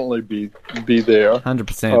definitely be there.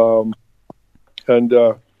 100%. And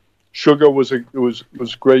Sugar was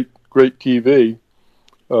great TV.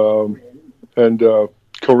 And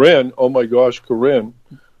Corinne, oh my gosh, Corinne.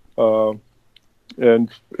 And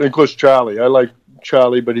of course Charlie. I like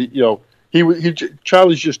Charlie, but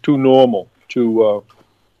Charlie's just too normal to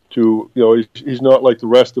he's not like the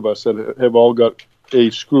rest of us that have all got a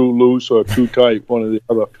screw loose or too tight, one or the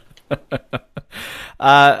other.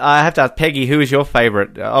 I have to ask Peggy, who is your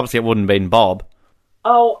favorite? Obviously, it wouldn't have been Bob.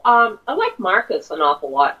 Oh, I like Marcus an awful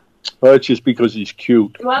lot. Well, that's just because he's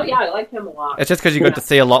cute. Well, yeah, I like him a lot. It's just because you got to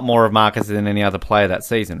see a lot more of Marcus than any other player that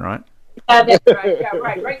season, right? Yeah, that's right. Yeah,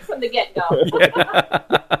 right from the get-go.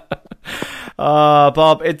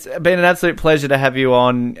 Bob, it's been an absolute pleasure to have you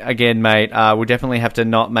on again, mate. We'll definitely have to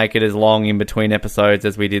not make it as long in between episodes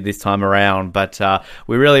as we did this time around, but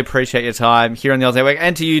we really appreciate your time here on the Oz Network.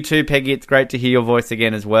 And to you too, Peggy, it's great to hear your voice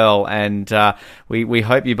again as well. And we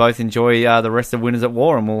hope you both enjoy the rest of Winners at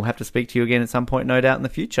War, and we'll have to speak to you again at some point, no doubt, in the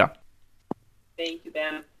future. Thank you,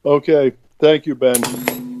 Ben. Okay. Thank you, Ben.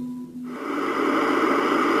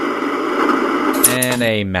 And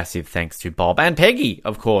a massive thanks to Bob and Peggy,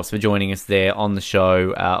 of course, for joining us there on the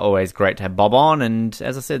show. Always great to have Bob on. And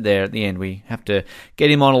as I said there at the end, we have to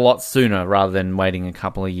get him on a lot sooner rather than waiting a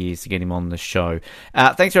couple of years to get him on the show.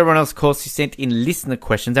 Thanks to everyone else, of course, who sent in listener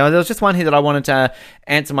questions. Now, there was just one here that I wanted to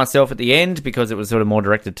answer myself at the end because it was sort of more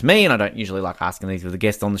directed to me. And I don't usually like asking these with a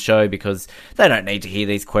guest on the show because they don't need to hear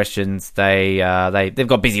these questions. They've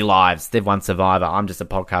got busy lives. They've won Survivor. I'm just a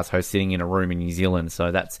podcast host sitting in a room in New Zealand.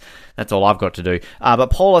 So that's all I've got to do. But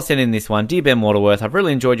Paula sent in this one. Dear Ben Waterworth, I've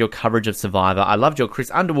really enjoyed your coverage of Survivor. I loved your Chris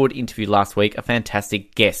Underwood interview last week. A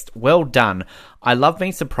fantastic guest. Well done. I love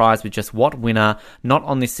being surprised with just what winner not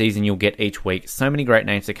on this season you'll get each week. So many great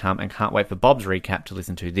names to come and can't wait for Bob's recap to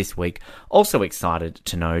listen to this week. Also excited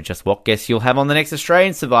to know just what guests you'll have on the next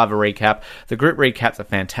Australian Survivor recap. The group recaps are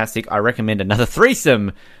fantastic. I recommend another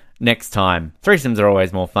threesome next time. Threesomes are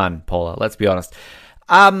always more fun, Paula. Let's be honest.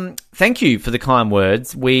 Thank you for the kind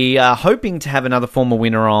words. We are hoping to have another former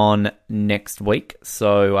winner on next week,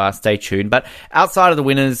 so stay tuned. But outside of the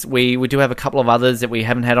winners, we do have a couple of others that we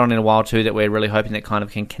haven't had on in a while too that we're really hoping that kind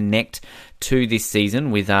of can connect to this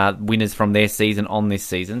season with winners from their season on this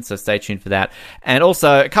season, so stay tuned for that. And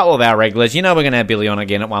also a couple of our regulars. We're going to have Billy on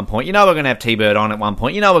again at one point. We're going to have T-Bird on at one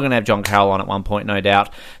point. We're going to have John Carroll on at one point, no doubt.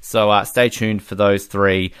 So stay tuned for those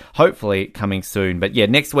three, hopefully coming soon. But yeah,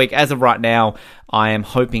 next week, as of right now, I am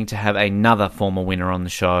hoping to have another former winner on the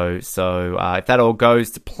show. So if that all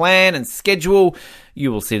goes to plan and schedule,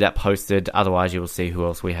 you will see that posted. Otherwise, you will see who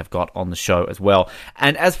else we have got on the show as well.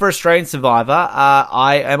 And as for Australian Survivor,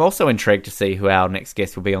 I am also intrigued to see who our next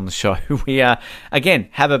guest will be on the show. We, again,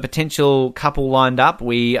 have a potential couple lined up.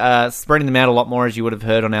 We are spreading them out a lot more, as you would have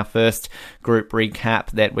heard on our first group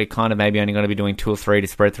recap, that we're kind of maybe only going to be doing 2 or 3 to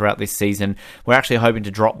spread throughout this season. We're actually hoping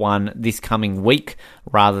to drop one this coming week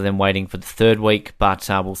rather than waiting for the 3rd week, but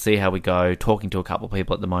we'll see how we go, talking to a couple of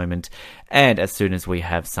people at the moment. And as soon as we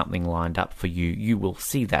have something lined up for you, you will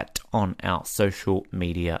see that on our social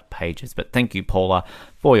media pages. But thank you, Paula,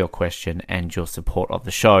 for your question and your support of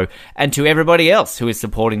the show. And to everybody else who is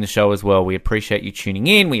supporting the show as well, we appreciate you tuning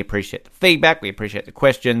in. We appreciate the feedback. We appreciate the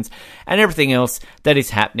questions and everything else that is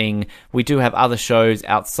happening. We do have other shows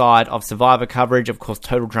outside of Survivor coverage. Of course,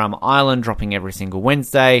 Total Drama Island dropping every single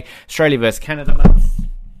Wednesday. Australia vs. Canada month.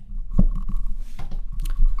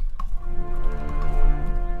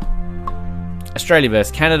 Australia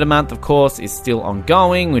vs. Canada month, of course, is still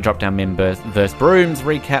ongoing. We dropped our Men vs. Brooms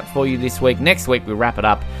recap for you this week. Next week, we wrap it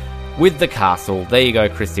up with The Castle. There you go,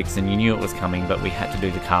 Chris Dixon. You knew it was coming, but we had to do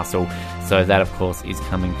The Castle. So that, of course, is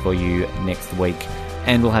coming for you next week.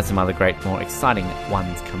 And we'll have some other great, more exciting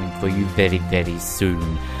ones coming for you very, very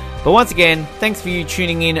soon. But once again, thanks for you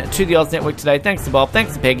tuning in to the Oz Network today. Thanks to Bob,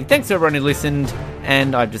 thanks to Peggy, thanks to everyone who listened.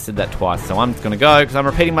 And I've just said that twice, so I'm just going to go because I'm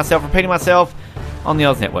repeating myself. On the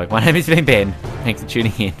Oz Network. My name has been Ben. Thanks for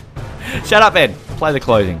tuning in. Shut up, Ben. Play the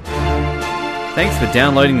closing. Thanks for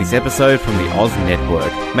downloading this episode from the Oz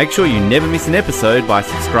Network. Make sure you never miss an episode by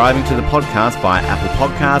subscribing to the podcast via Apple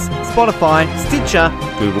Podcasts, Spotify, Stitcher,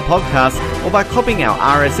 Google Podcasts, or by copying our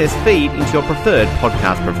RSS feed into your preferred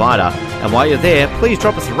podcast provider. And while you're there, please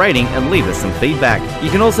drop us a rating and leave us some feedback.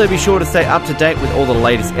 You can also be sure to stay up to date with all the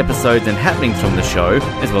latest episodes and happenings from the show,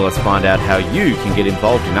 as well as find out how you can get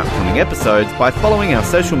involved in upcoming episodes by following our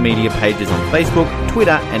social media pages on Facebook,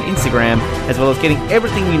 Twitter, and Instagram, as well as getting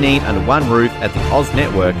everything you need under one roof at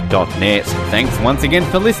theoznetwork.net. Thanks once again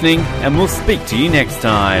for listening, and we'll speak to you next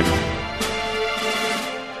time.